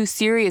yourself too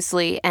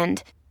seriously,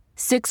 and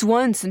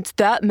 6'1" since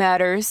that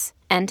matters,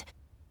 and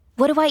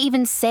what do I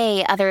even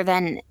say other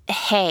than,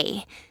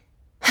 hey?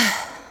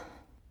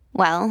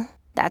 Well,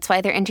 that's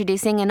why they're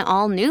introducing an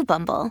all-new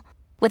Bumble,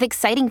 with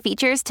exciting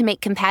features to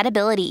make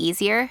compatibility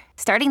easier,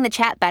 starting the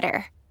chat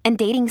better, and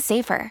dating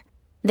safer.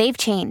 They've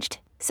changed,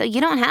 so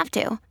you don't have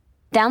to.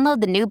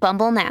 Download the new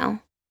Bumble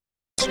now.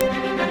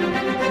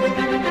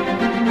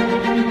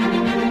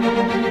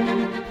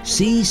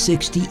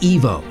 C60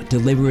 EVO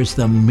delivers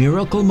the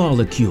miracle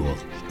molecule,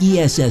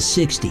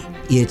 ESS60.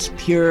 It's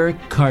pure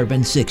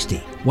carbon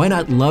 60. Why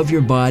not love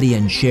your body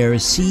and share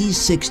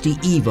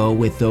C60 EVO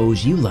with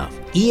those you love?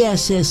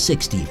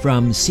 ESS60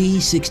 from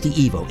C60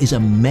 EVO is a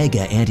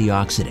mega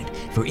antioxidant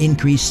for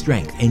increased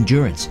strength,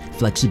 endurance,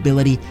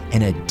 flexibility,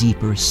 and a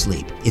deeper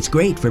sleep. It's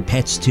great for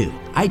pets too.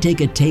 I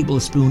take a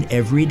tablespoon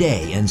every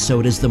day, and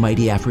so does the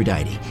mighty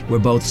Aphrodite. We're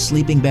both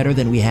sleeping better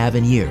than we have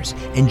in years,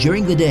 and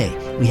during the day,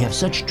 we have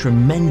such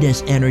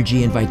tremendous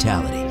energy and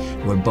vitality.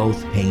 We're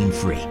both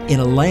pain-free. In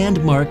a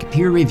landmark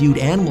peer-reviewed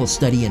animal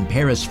study in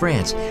Paris,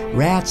 France,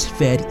 rats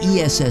fed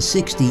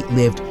ESS60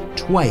 lived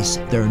twice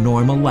their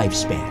normal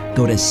lifespan.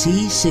 Go to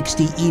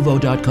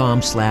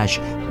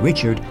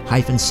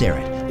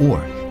c60evo.com/Richard-Serrett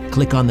or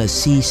click on the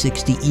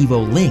C60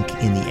 EVO link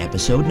in the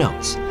episode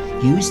notes.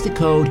 Use the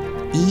code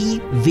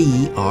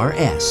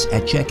EVRS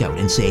at checkout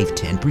and save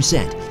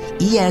 10%.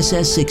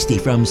 ESS60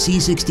 from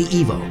C60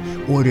 EVO.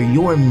 Order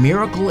your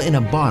miracle in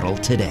a bottle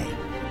today.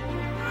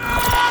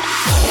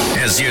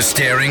 as you're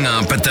staring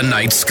up at the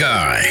night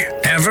sky.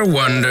 Ever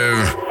wonder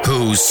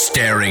who's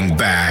staring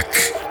back?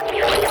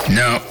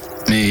 No,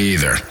 me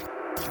either.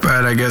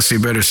 But I guess you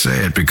better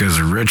say it because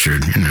of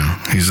Richard.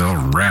 He's all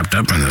wrapped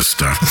up in this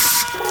stuff.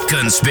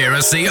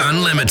 Conspiracy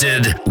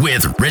Unlimited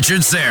with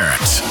Richard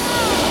Syrett.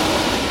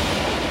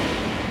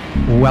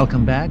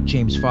 Welcome back.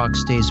 James Fox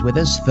stays with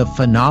us. The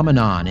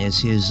Phenomenon is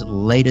his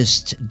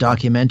latest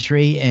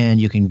documentary, and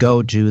you can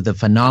go to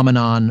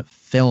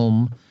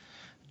thephenomenonfilm.com,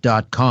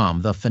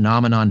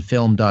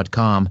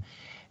 thephenomenonfilm.com,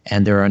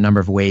 and there are a number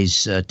of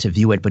ways to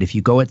view it. But if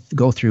you go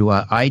through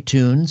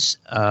iTunes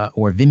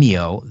or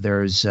Vimeo,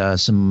 there's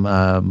some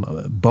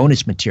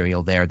bonus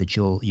material there that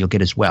you'll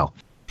get as well.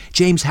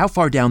 James, how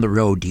far down the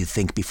road do you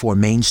think before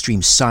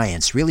mainstream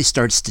science really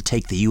starts to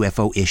take the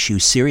UFO issue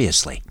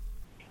seriously?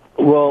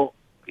 Well,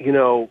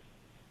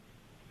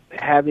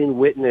 having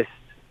witnessed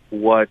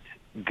what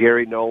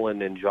Gary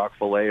Nolan and Jacques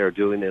Vallée are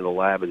doing in a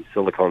lab in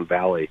Silicon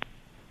Valley,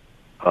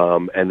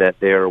 and that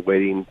they're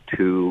waiting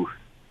to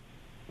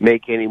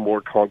make any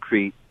more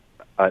concrete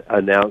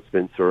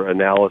announcements or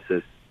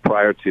analysis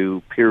prior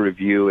to peer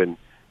review and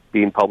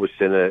being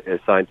published in a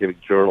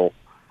scientific journal,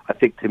 I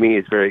think to me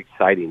is very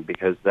exciting,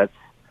 because that's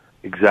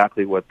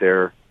exactly what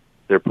they're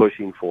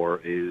pushing for,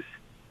 is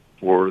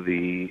for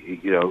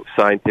the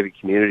scientific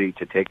community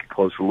to take a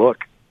closer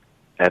look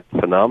at the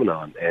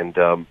phenomenon. And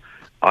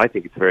I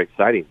think it's very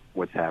exciting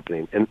what's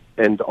happening.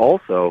 And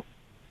also,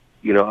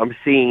 I'm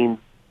seeing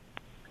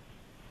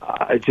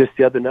just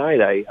the other night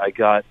I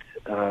got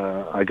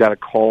a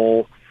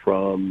call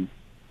from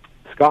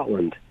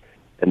Scotland,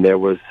 and there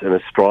was an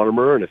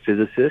astronomer and a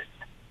physicist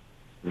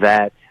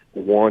that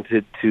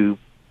wanted to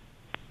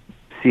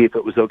see if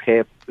it was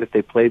okay if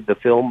they played the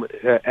film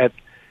at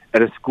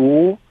a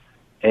school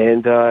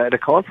and at a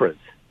conference,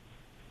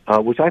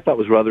 which I thought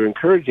was rather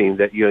encouraging,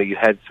 that you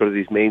had sort of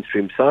these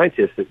mainstream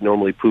scientists that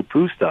normally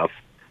poo-poo stuff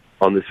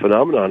on this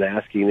phenomenon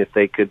asking if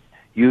they could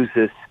use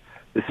this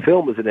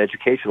film as an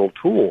educational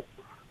tool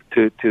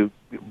to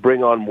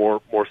bring on more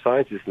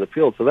scientists in the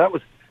field. So that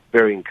was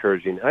very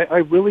encouraging. I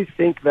really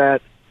think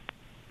that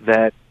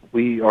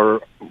we are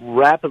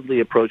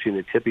rapidly approaching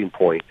a tipping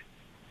point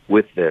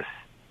with this.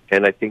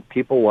 And I think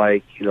people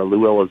like,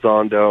 Lou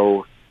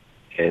Elizondo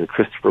and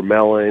Christopher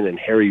Mellon and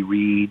Harry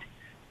Reid,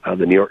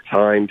 the New York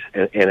Times,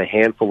 and a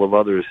handful of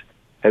others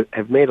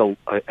have made a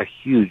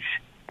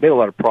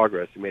lot of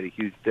progress and made a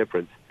huge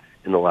difference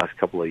in the last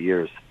couple of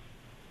years.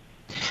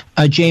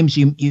 James,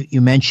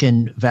 you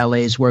mentioned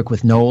Vallée's work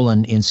with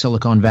Nolan in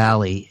Silicon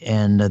Valley,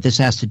 and this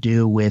has to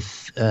do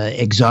with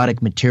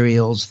exotic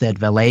materials that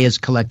Vallée has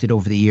collected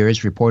over the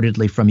years,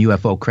 reportedly from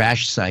UFO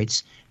crash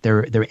sites.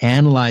 They're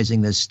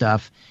analyzing this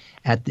stuff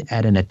at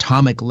an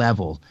atomic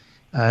level.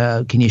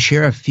 Can you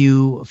share a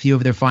few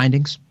of their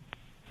findings?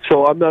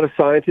 So I'm not a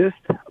scientist,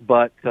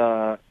 but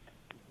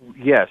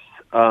yes,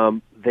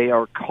 they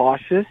are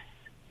cautious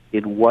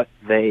in what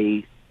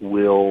they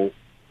will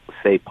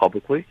say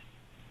publicly,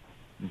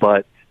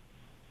 but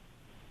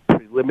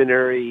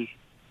preliminary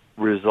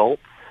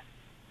results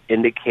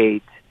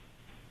indicate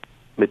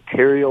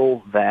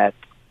material that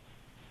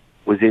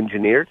was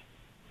engineered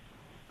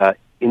at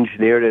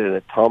an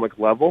atomic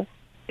level,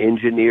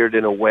 engineered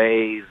in a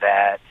way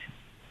that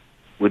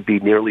would be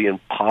nearly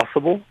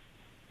impossible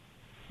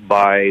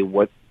by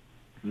what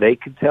they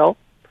could tell,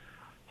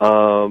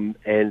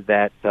 and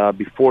that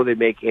before they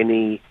make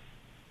any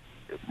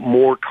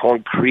more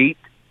concrete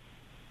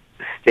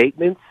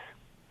statements,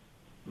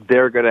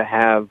 they're going to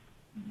have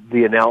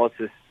the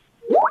analysis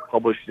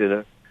published in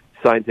a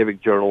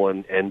scientific journal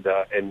and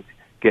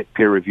get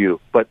peer review.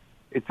 But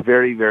it's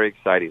very, very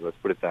exciting, let's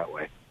put it that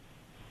way.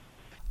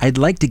 I'd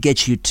like to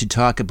get you to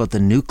talk about the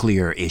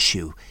nuclear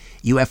issue.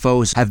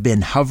 UFOs have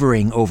been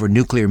hovering over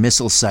nuclear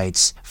missile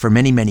sites for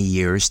many, many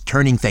years,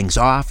 turning things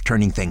off,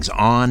 turning things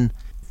on.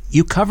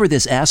 You cover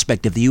this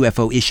aspect of the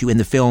UFO issue in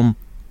the film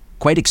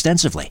quite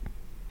extensively.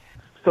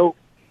 So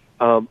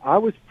I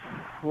was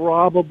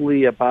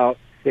probably about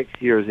 6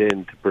 years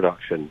into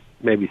production,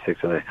 maybe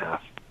 6.5.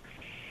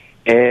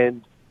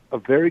 And a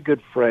very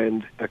good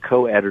friend, a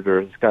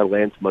co-editor, this guy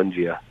Lance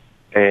Mungia,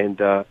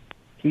 and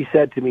he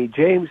said to me,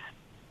 James,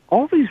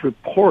 all these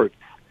reports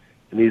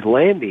and these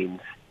landings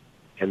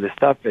and the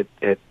stuff at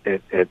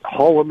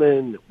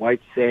Holloman,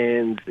 White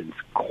Sands, and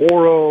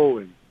Socorro,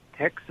 and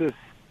Texas,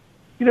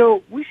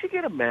 we should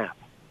get a map,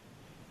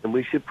 and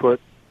we should put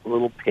a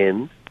little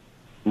pin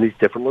in these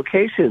different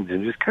locations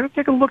and just kind of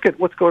take a look at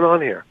what's going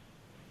on here.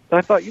 And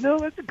I thought,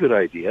 that's a good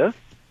idea.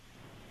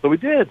 So we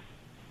did.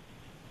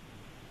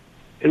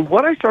 And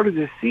what I started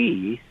to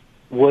see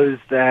was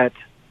that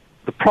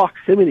the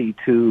proximity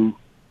to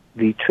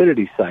the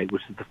Trinity site,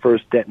 which is the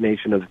first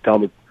detonation of the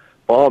atomic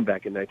bomb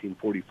back in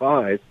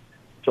 1945,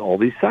 to all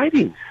these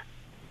sightings.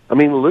 I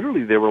mean,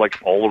 literally, they were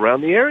like all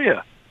around the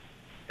area.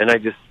 And I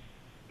just,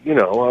 I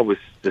was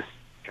just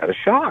kind of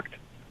shocked.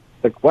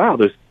 Like, wow,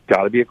 there's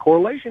got to be a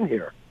correlation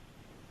here.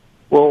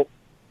 Well,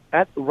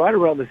 right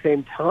around the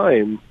same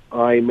time,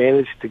 I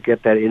managed to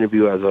get that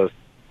interview, as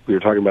we were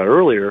talking about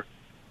earlier,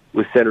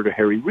 with Senator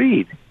Harry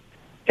Reid.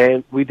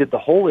 And we did the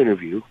whole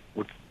interview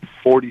with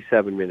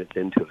 47 minutes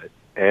into it.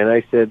 And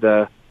I said,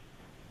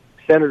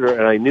 Senator,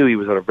 and I knew he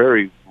was on a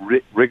very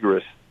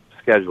rigorous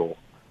schedule.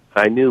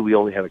 I knew we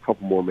only had a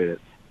couple more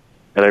minutes.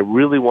 And I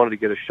really wanted to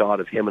get a shot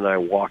of him and I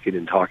walking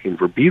and talking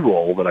for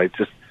B-roll that I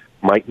just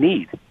might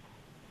need.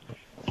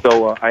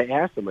 So I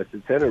asked him, I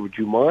said, Senator, would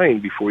you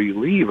mind before you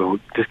leave, I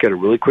would just get a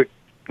really quick,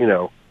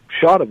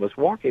 shot of us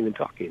walking and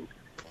talking.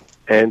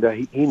 And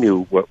he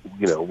knew what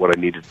I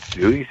needed to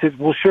do. He said,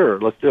 well, sure,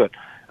 let's do it.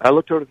 I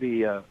looked over at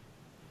the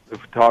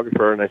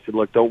photographer and I said,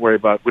 look, don't worry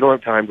about it. We don't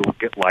have time to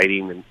get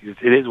lighting, and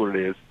it is what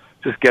it is.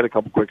 Just get a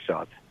couple quick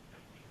shots.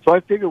 So I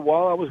figured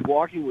while I was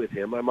walking with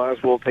him, I might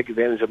as well take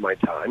advantage of my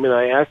time. And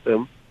I asked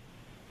him,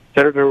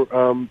 Senator,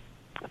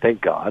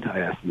 thank God I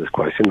asked him this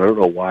question. I don't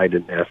know why I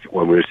didn't ask it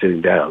when we were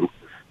sitting down,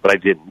 but I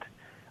didn't.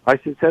 I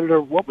said, Senator,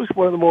 what was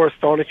one of the more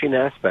astonishing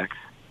aspects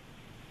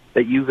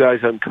that you guys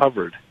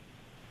uncovered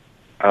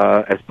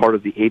as part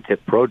of the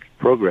ATIP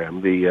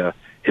program, the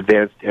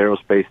Advanced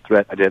Aerospace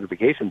Threat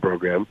Identification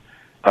Program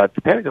at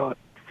the Pentagon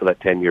for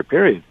that 10-year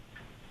period?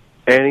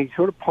 And he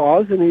sort of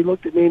paused, and he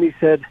looked at me, and he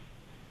said,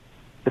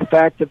 the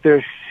fact that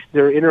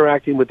they're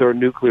interacting with our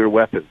nuclear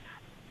weapons.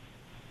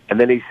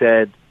 And then he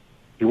said,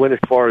 he went as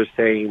far as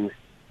saying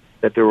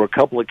that there were a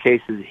couple of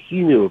cases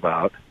he knew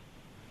about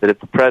that if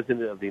the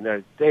President of the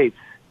United States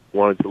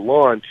wanted to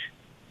launch,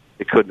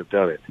 they couldn't have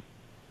done it.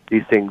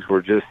 These things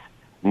were just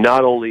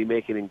not only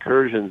making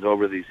incursions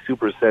over these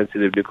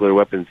super-sensitive nuclear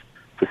weapons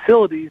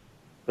facilities,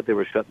 but they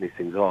were shutting these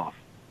things off.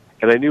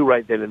 And I knew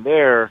right then and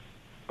there,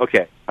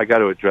 okay, I got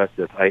to address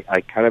this.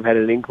 I kind of had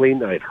an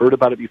inkling. I had heard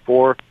about it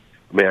before.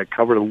 I mean, I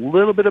covered a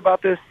little bit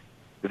about this,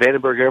 the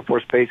Vandenberg Air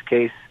Force Base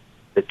case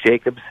that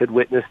Jacobs had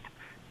witnessed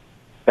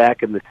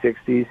back in the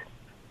 60s.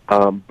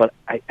 But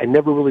I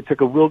never really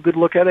took a real good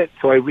look at it,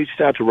 so I reached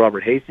out to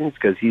Robert Hastings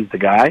because he's the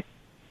guy.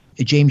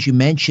 James, you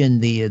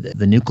mentioned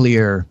the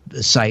nuclear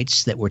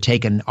sites that were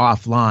taken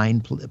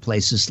offline,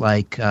 places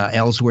like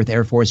Ellsworth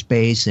Air Force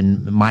Base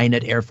and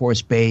Minot Air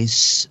Force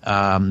Base,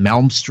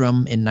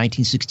 Malmstrom in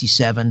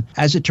 1967.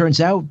 As it turns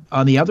out,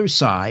 on the other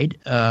side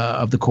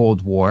of the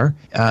Cold War,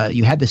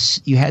 you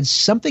had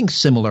something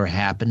similar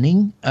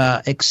happening,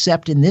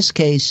 except in this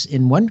case,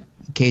 in one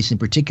case in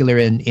particular,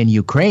 in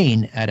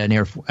Ukraine at a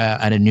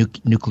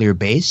nuclear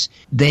base,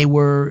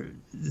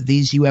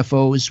 these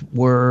UFOs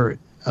were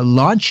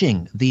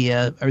launching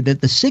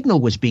the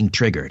signal was being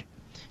triggered.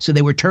 So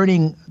they were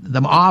turning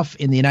them off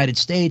in the United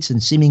States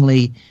and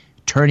seemingly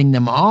turning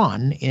them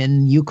on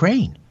in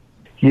Ukraine.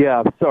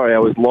 Yeah, I'm sorry. I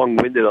was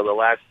long-winded on the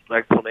last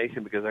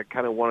explanation because I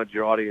kind of wanted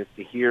your audience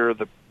to hear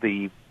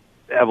the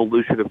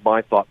evolution of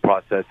my thought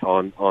process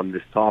on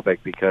this topic,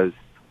 because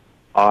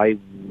I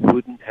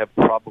wouldn't have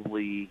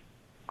probably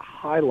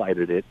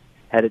highlighted it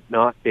had it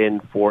not been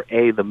for,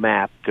 the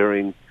map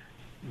during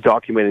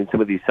documenting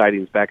some of these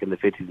sightings back in the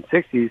 50s and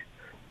 60s,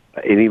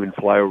 and even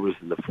flyovers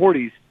in the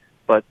 40s,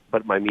 but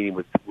my meeting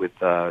with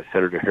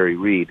Senator Harry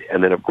Reid.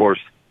 And then, of course,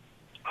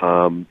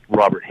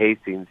 Robert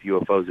Hastings,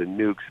 UFOs and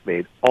Nukes,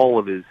 made all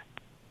of his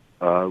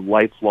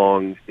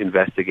lifelong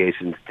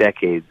investigations,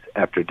 decades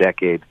after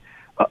decade,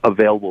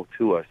 available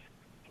to us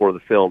for the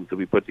film. So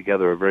we put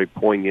together a very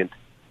poignant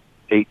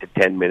 8 to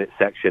 10-minute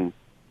section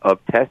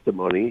of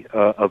testimony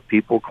of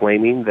people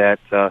claiming that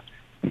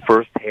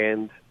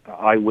firsthand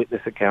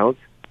eyewitness accounts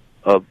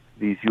of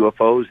these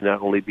UFOs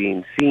not only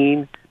being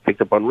seen, picked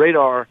up on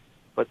radar,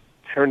 but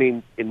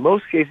in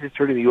most cases,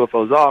 turning the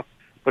UFOs off,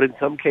 but in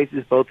some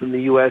cases, both in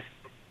the U.S.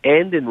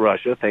 and in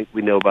Russia.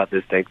 We know about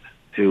this thanks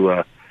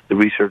to the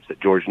research that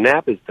George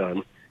Knapp has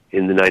done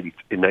in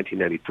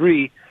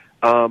 1993.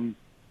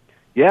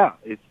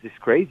 It's just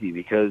crazy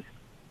because,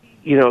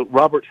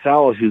 Robert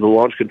Salas, who's the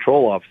launch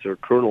control officer,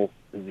 colonel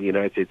in the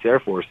United States Air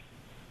Force,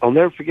 I'll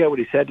never forget what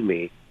he said to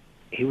me.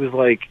 He was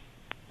like,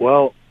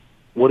 well,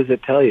 what does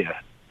it tell you?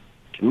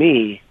 To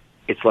me,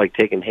 it's like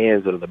taking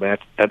matches out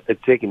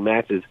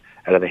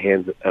of the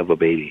hands of a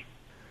baby.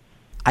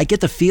 I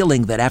get the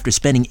feeling that after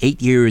spending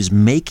 8 years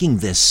making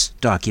this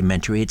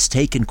documentary, it's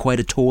taken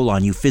quite a toll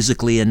on you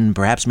physically and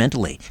perhaps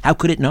mentally. How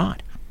could it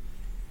not?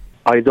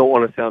 I don't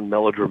want to sound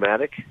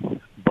melodramatic,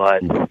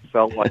 but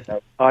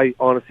I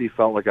honestly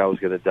felt like I was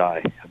going to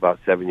die about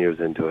 7 years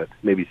into it,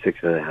 maybe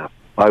 6.5.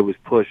 I was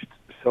pushed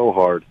so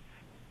hard.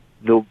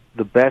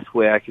 The best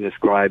way I can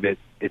describe it,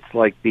 it's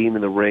like being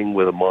in the ring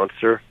with a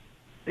monster,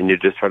 and you're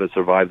just trying to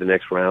survive the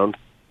next round.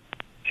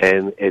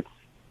 And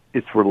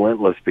it's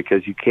relentless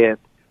because you can't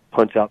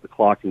punch out the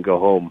clock and go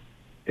home.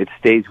 It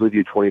stays with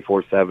you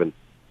 24/7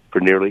 for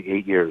nearly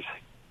 8 years.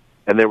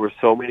 And there were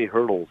so many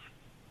hurdles.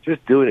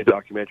 Just doing a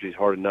documentary is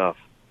hard enough.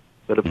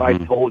 But if I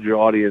told your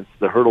audience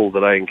the hurdles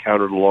that I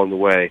encountered along the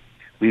way,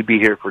 we'd be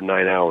here for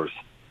 9 hours.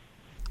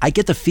 I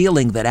get the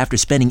feeling that after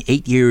spending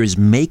 8 years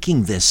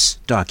making this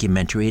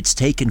documentary, it's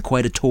taken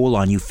quite a toll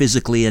on you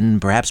physically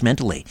and perhaps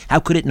mentally. How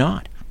could it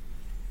not?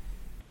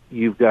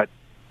 You've got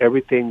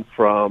everything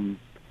from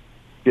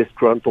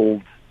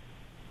disgruntled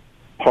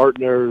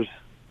partners,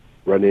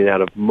 running out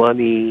of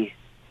money,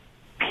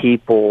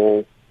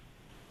 people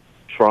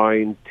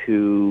trying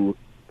to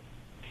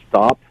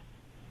stop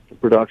the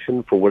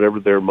production for whatever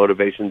their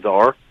motivations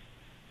are.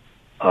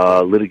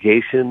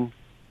 litigation.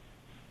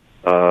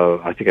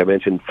 I think I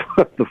mentioned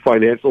the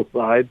financial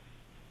side.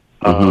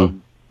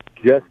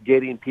 Just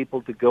getting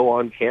people to go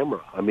on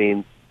camera. I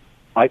mean,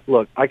 I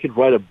could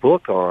write a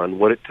book on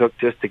what it took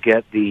just to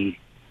get the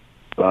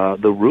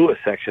Rua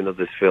section of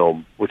this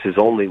film, which is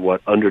only,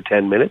 under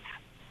 10 minutes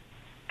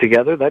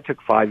together. That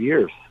took 5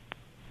 years.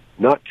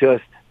 Not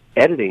just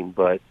editing,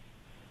 but,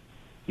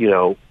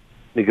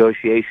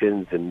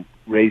 negotiations and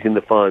raising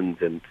the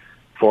funds and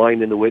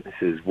flying in the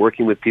witnesses,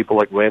 working with people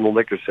like Randall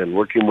Nickerson,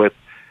 working with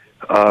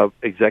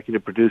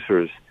executive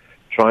producers,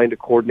 trying to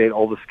coordinate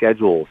all the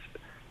schedules,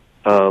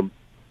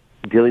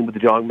 dealing with the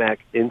John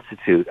Mack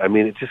Institute. I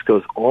mean, it just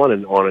goes on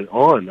and on and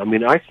on. I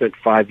mean, I spent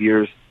 5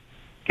 years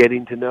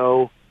getting to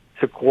know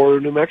Socorro,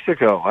 New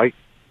Mexico.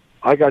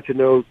 I got to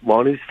know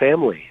Manu's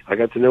family. I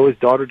got to know his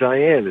daughter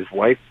Diane, his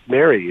wife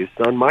Mary, his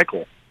son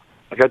Michael.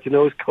 I got to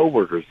know his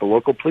coworkers, the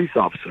local police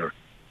officer.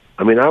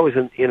 I mean, I was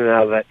in and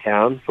out of that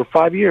town for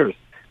 5 years.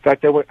 In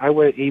fact, I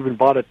went even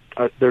bought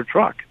their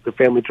truck, the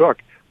family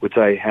truck, which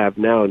I have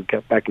now and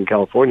kept back in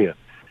California.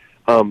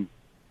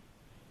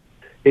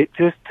 It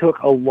just took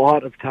a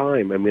lot of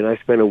time. I mean, I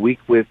spent a week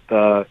with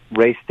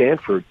Ray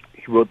Stanford.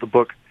 He wrote the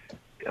book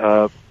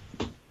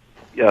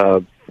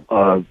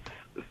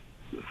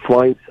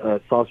Flying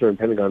Saucer and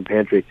Pentagon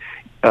Pantry.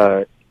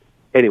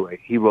 Anyway,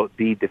 he wrote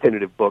the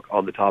definitive book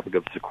on the topic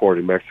of Socorro,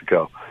 New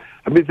Mexico.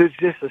 I mean, there's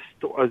just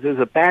there's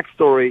a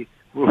backstory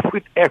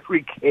with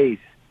every case,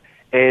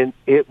 and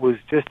it was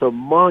just a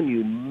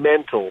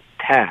monumental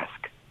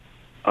task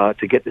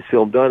to get this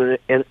film done.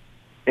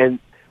 And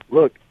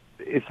look,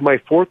 it's my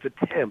fourth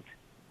attempt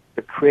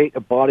to create a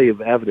body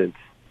of evidence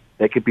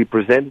that could be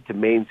presented to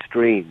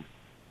mainstream,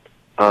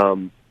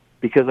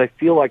 because I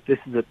feel like this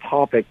is a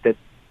topic that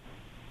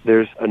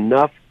there's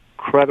enough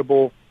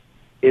credible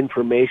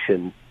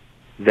information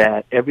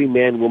that every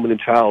man, woman, and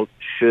child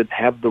should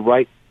have the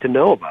right to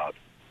know about.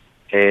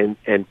 And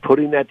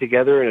putting that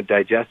together in a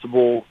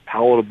digestible,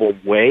 palatable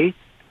way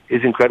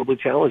is incredibly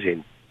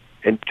challenging.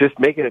 And just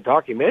making a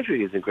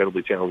documentary is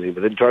incredibly challenging.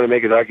 But then trying to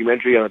make a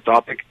documentary on a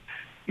topic,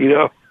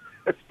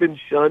 that's been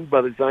shunned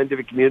by the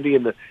scientific community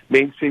and the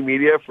mainstream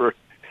media for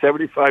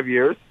 75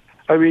 years.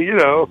 I mean,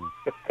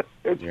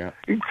 it's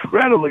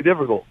incredibly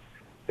difficult.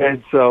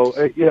 And so,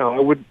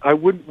 I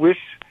wouldn't wish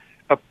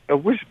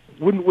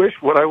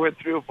what I went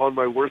through upon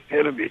my worst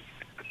enemy.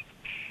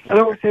 I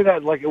don't want to say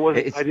that like it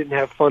wasn't. I didn't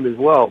have fun as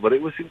well, but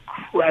it was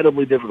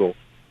incredibly difficult.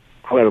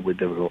 Incredibly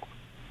difficult.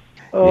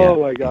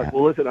 Oh my gosh! Yeah.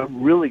 Well, listen,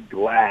 I'm really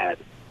glad.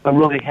 I'm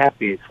really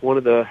happy. It's one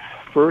of the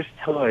first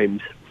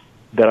times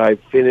that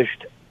I've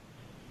finished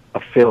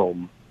a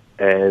film,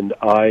 and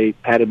I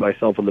patted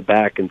myself on the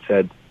back and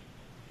said,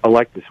 "I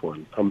like this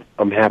one.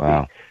 I'm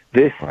happy."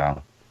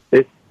 Wow.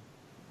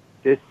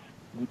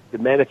 The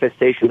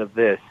manifestation of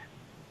this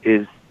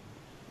is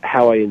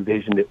how I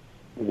envisioned it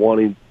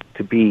wanting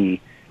to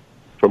be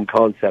from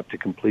concept to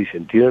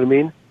completion. Do you know what I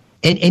mean?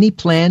 And any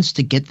plans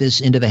to get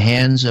this into the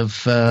hands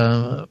of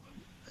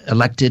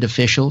elected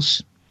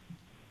officials?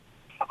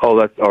 Oh,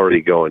 that's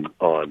already going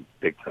on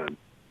big time.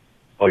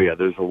 Oh, yeah,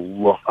 there's a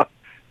lot.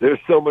 There's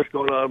so much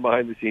going on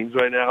behind the scenes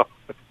right now.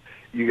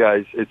 You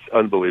guys, it's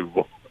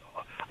unbelievable.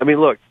 I mean,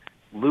 look,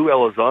 Lou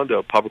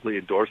Elizondo publicly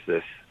endorsed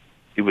this.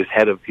 He was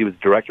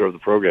director of the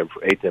program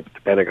for ATIP at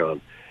the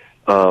Pentagon.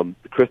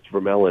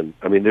 Christopher Mellon,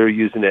 I mean, they're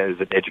using it as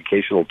an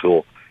educational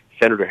tool.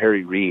 Senator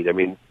Harry Reid, I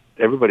mean,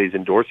 everybody's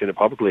endorsing it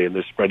publicly, and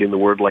they're spreading the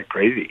word like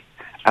crazy.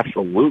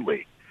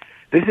 Absolutely.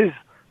 This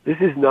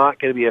is not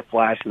going to be a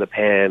flash in the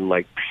pan,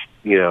 like,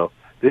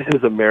 this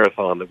is a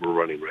marathon that we're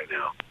running right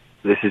now.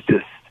 This is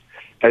just,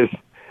 as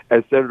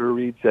Senator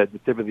Reid said, the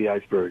tip of the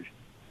iceberg.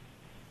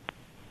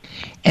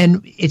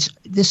 And it's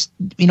this,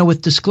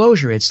 with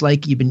disclosure, it's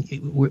like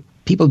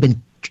people have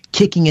been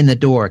kicking in the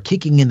door,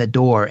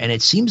 and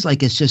it seems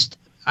like it's just,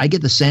 I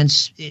get the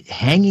sense,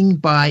 hanging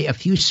by a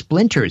few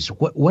splinters.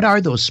 What are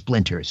those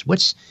splinters?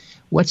 What's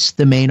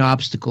the main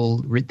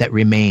obstacle that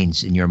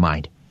remains in your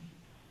mind?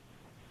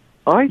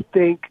 I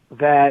think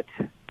that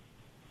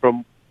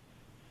from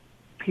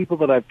people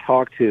that I've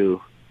talked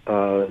to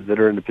that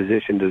are in a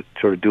position to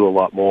sort of do a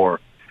lot more,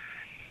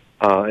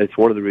 it's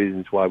one of the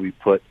reasons why we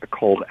put a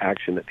call to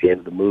action at the end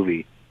of the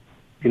movie.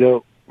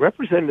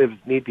 Representatives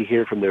need to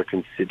hear from their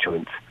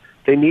constituents.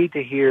 They need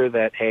to hear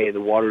that, hey,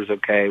 the water's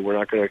okay. We're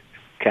not going to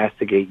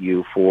castigate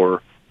you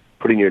for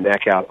putting your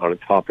neck out on a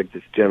topic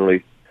that's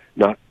generally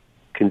not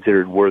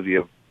considered worthy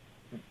of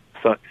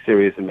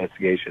serious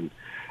investigation.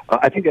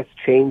 I think that's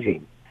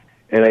changing.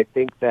 And I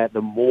think that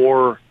the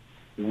more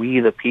we,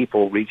 the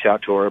people, reach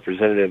out to our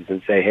representatives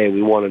and say, hey,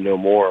 we want to know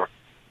more.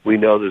 We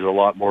know there's a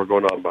lot more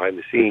going on behind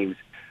the scenes.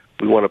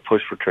 We want to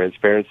push for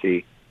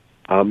transparency.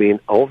 I mean,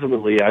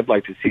 ultimately, I'd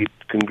like to see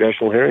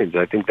congressional hearings.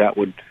 I think that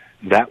would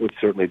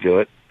certainly do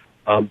it.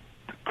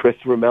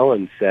 Christopher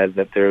Mellon said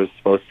that there's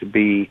supposed to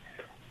be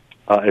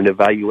an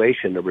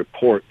evaluation, a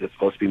report that's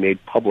supposed to be made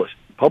public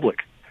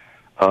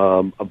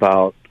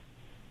about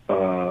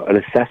an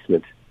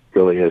assessment,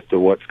 really, as to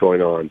what's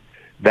going on.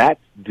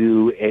 That's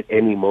due at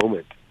any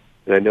moment.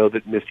 And I know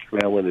that Mr.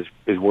 Mellon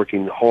is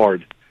working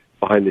hard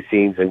behind the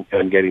scenes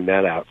and getting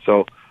that out.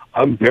 So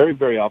I'm very,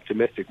 very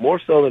optimistic,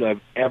 more so than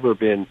I've ever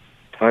been,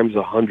 times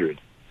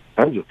 100,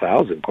 times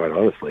 1,000, quite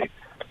honestly.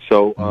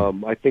 So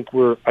I think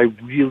I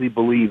really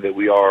believe that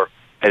we are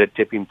at a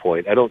tipping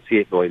point. I don't see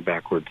it going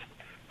backwards.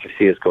 I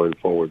see us going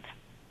forwards.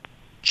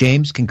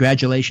 James,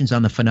 congratulations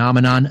on the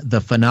phenomenon,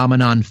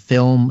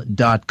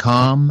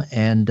 thephenomenonfilm.com,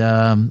 and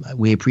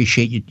we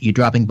appreciate you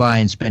dropping by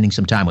and spending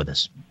some time with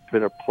us. It's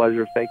been a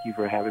pleasure. Thank you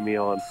for having me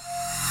on.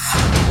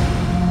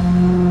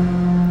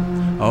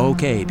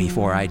 Okay,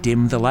 before I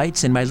dim the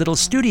lights in my little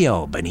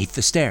studio beneath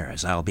the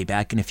stairs, I'll be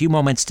back in a few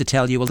moments to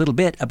tell you a little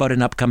bit about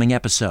an upcoming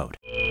episode.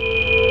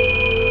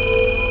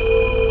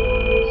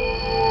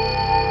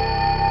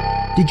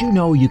 Did you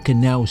know you can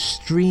now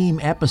stream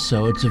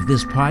episodes of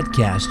this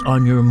podcast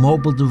on your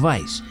mobile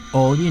device?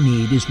 All you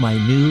need is my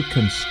new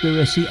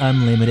Conspiracy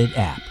Unlimited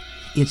app.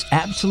 It's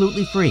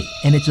absolutely free,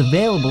 and it's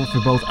available for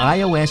both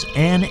iOS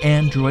and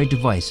Android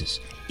devices.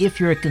 If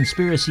you're a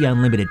Conspiracy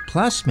Unlimited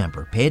Plus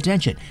member, pay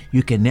attention.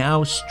 You can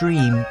now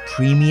stream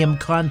premium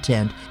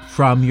content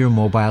from your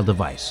mobile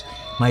device.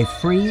 My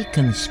free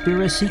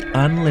Conspiracy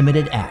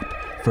Unlimited app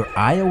for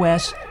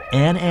iOS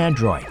and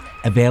Android,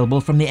 available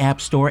from the App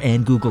Store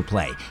and Google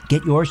Play.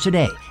 Get yours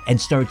today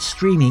and start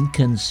streaming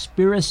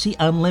Conspiracy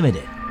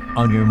Unlimited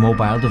on your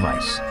mobile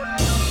device.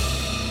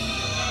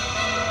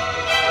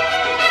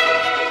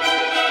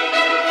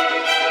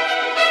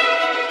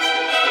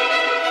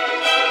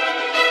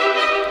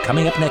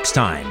 Coming up next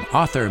time,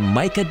 author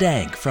Micah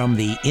Dank from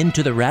the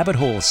Into the Rabbit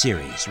Hole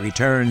series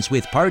returns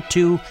with part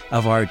 2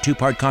 of our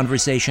 2-part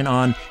conversation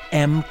on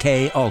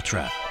MK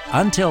Ultra.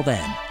 Until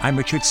then, I'm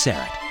Richard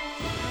Syrett.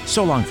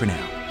 So long for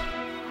now.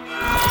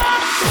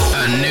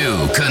 A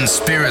new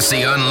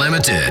Conspiracy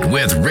Unlimited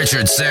with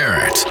Richard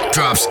Syrett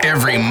drops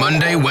every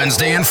Monday,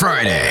 Wednesday, and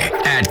Friday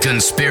at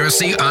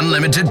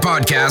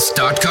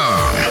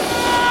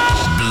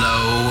conspiracyunlimitedpodcast.com.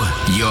 Blow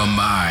your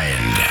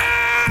mind.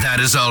 That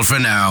is all for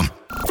now.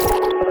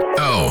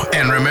 Oh,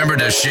 and remember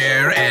to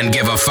share and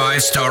give a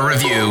 5-star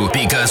review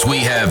because we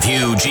have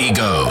huge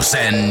egos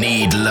and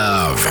need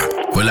love.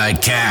 We're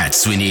like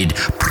cats. We need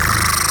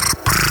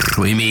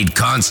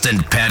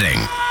constant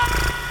petting.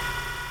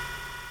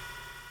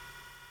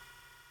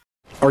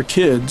 Our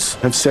kids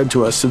have said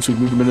to us since we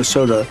moved to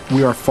Minnesota,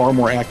 we are far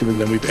more active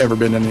than we've ever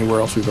been anywhere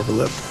else we've ever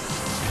lived.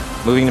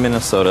 Moving to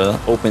Minnesota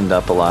opened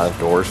up a lot of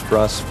doors for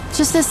us.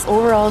 Just this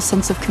overall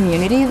sense of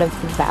community, of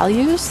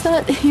values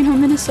that,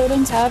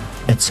 Minnesotans have.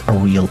 It's a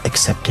real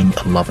accepting,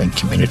 loving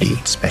community,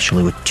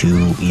 especially with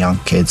 2 young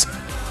kids.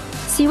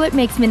 See what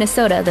makes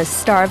Minnesota the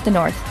star of the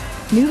North.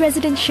 New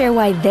residents share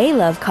why they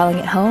love calling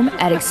it home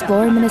at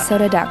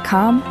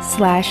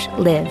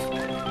exploreminnesota.com/live.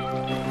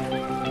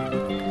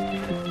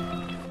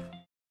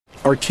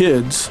 Our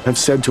kids have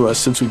said to us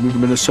since we moved to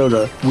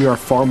Minnesota, we are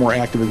far more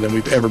active than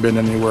we've ever been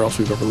anywhere else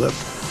we've ever lived.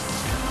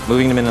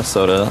 Moving to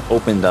Minnesota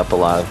opened up a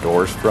lot of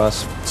doors for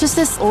us. Just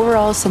this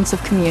overall sense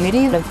of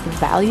community, of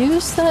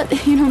values that,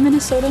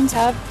 Minnesotans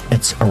have.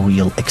 It's a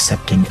real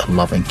accepting,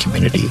 loving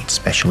community,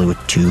 especially with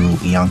 2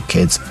 young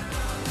kids.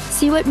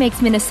 See what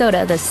makes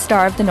Minnesota the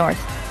star of the North.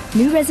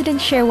 New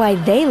residents share why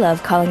they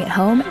love calling it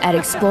home at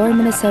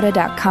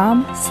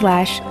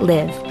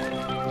exploreminnesota.com/live.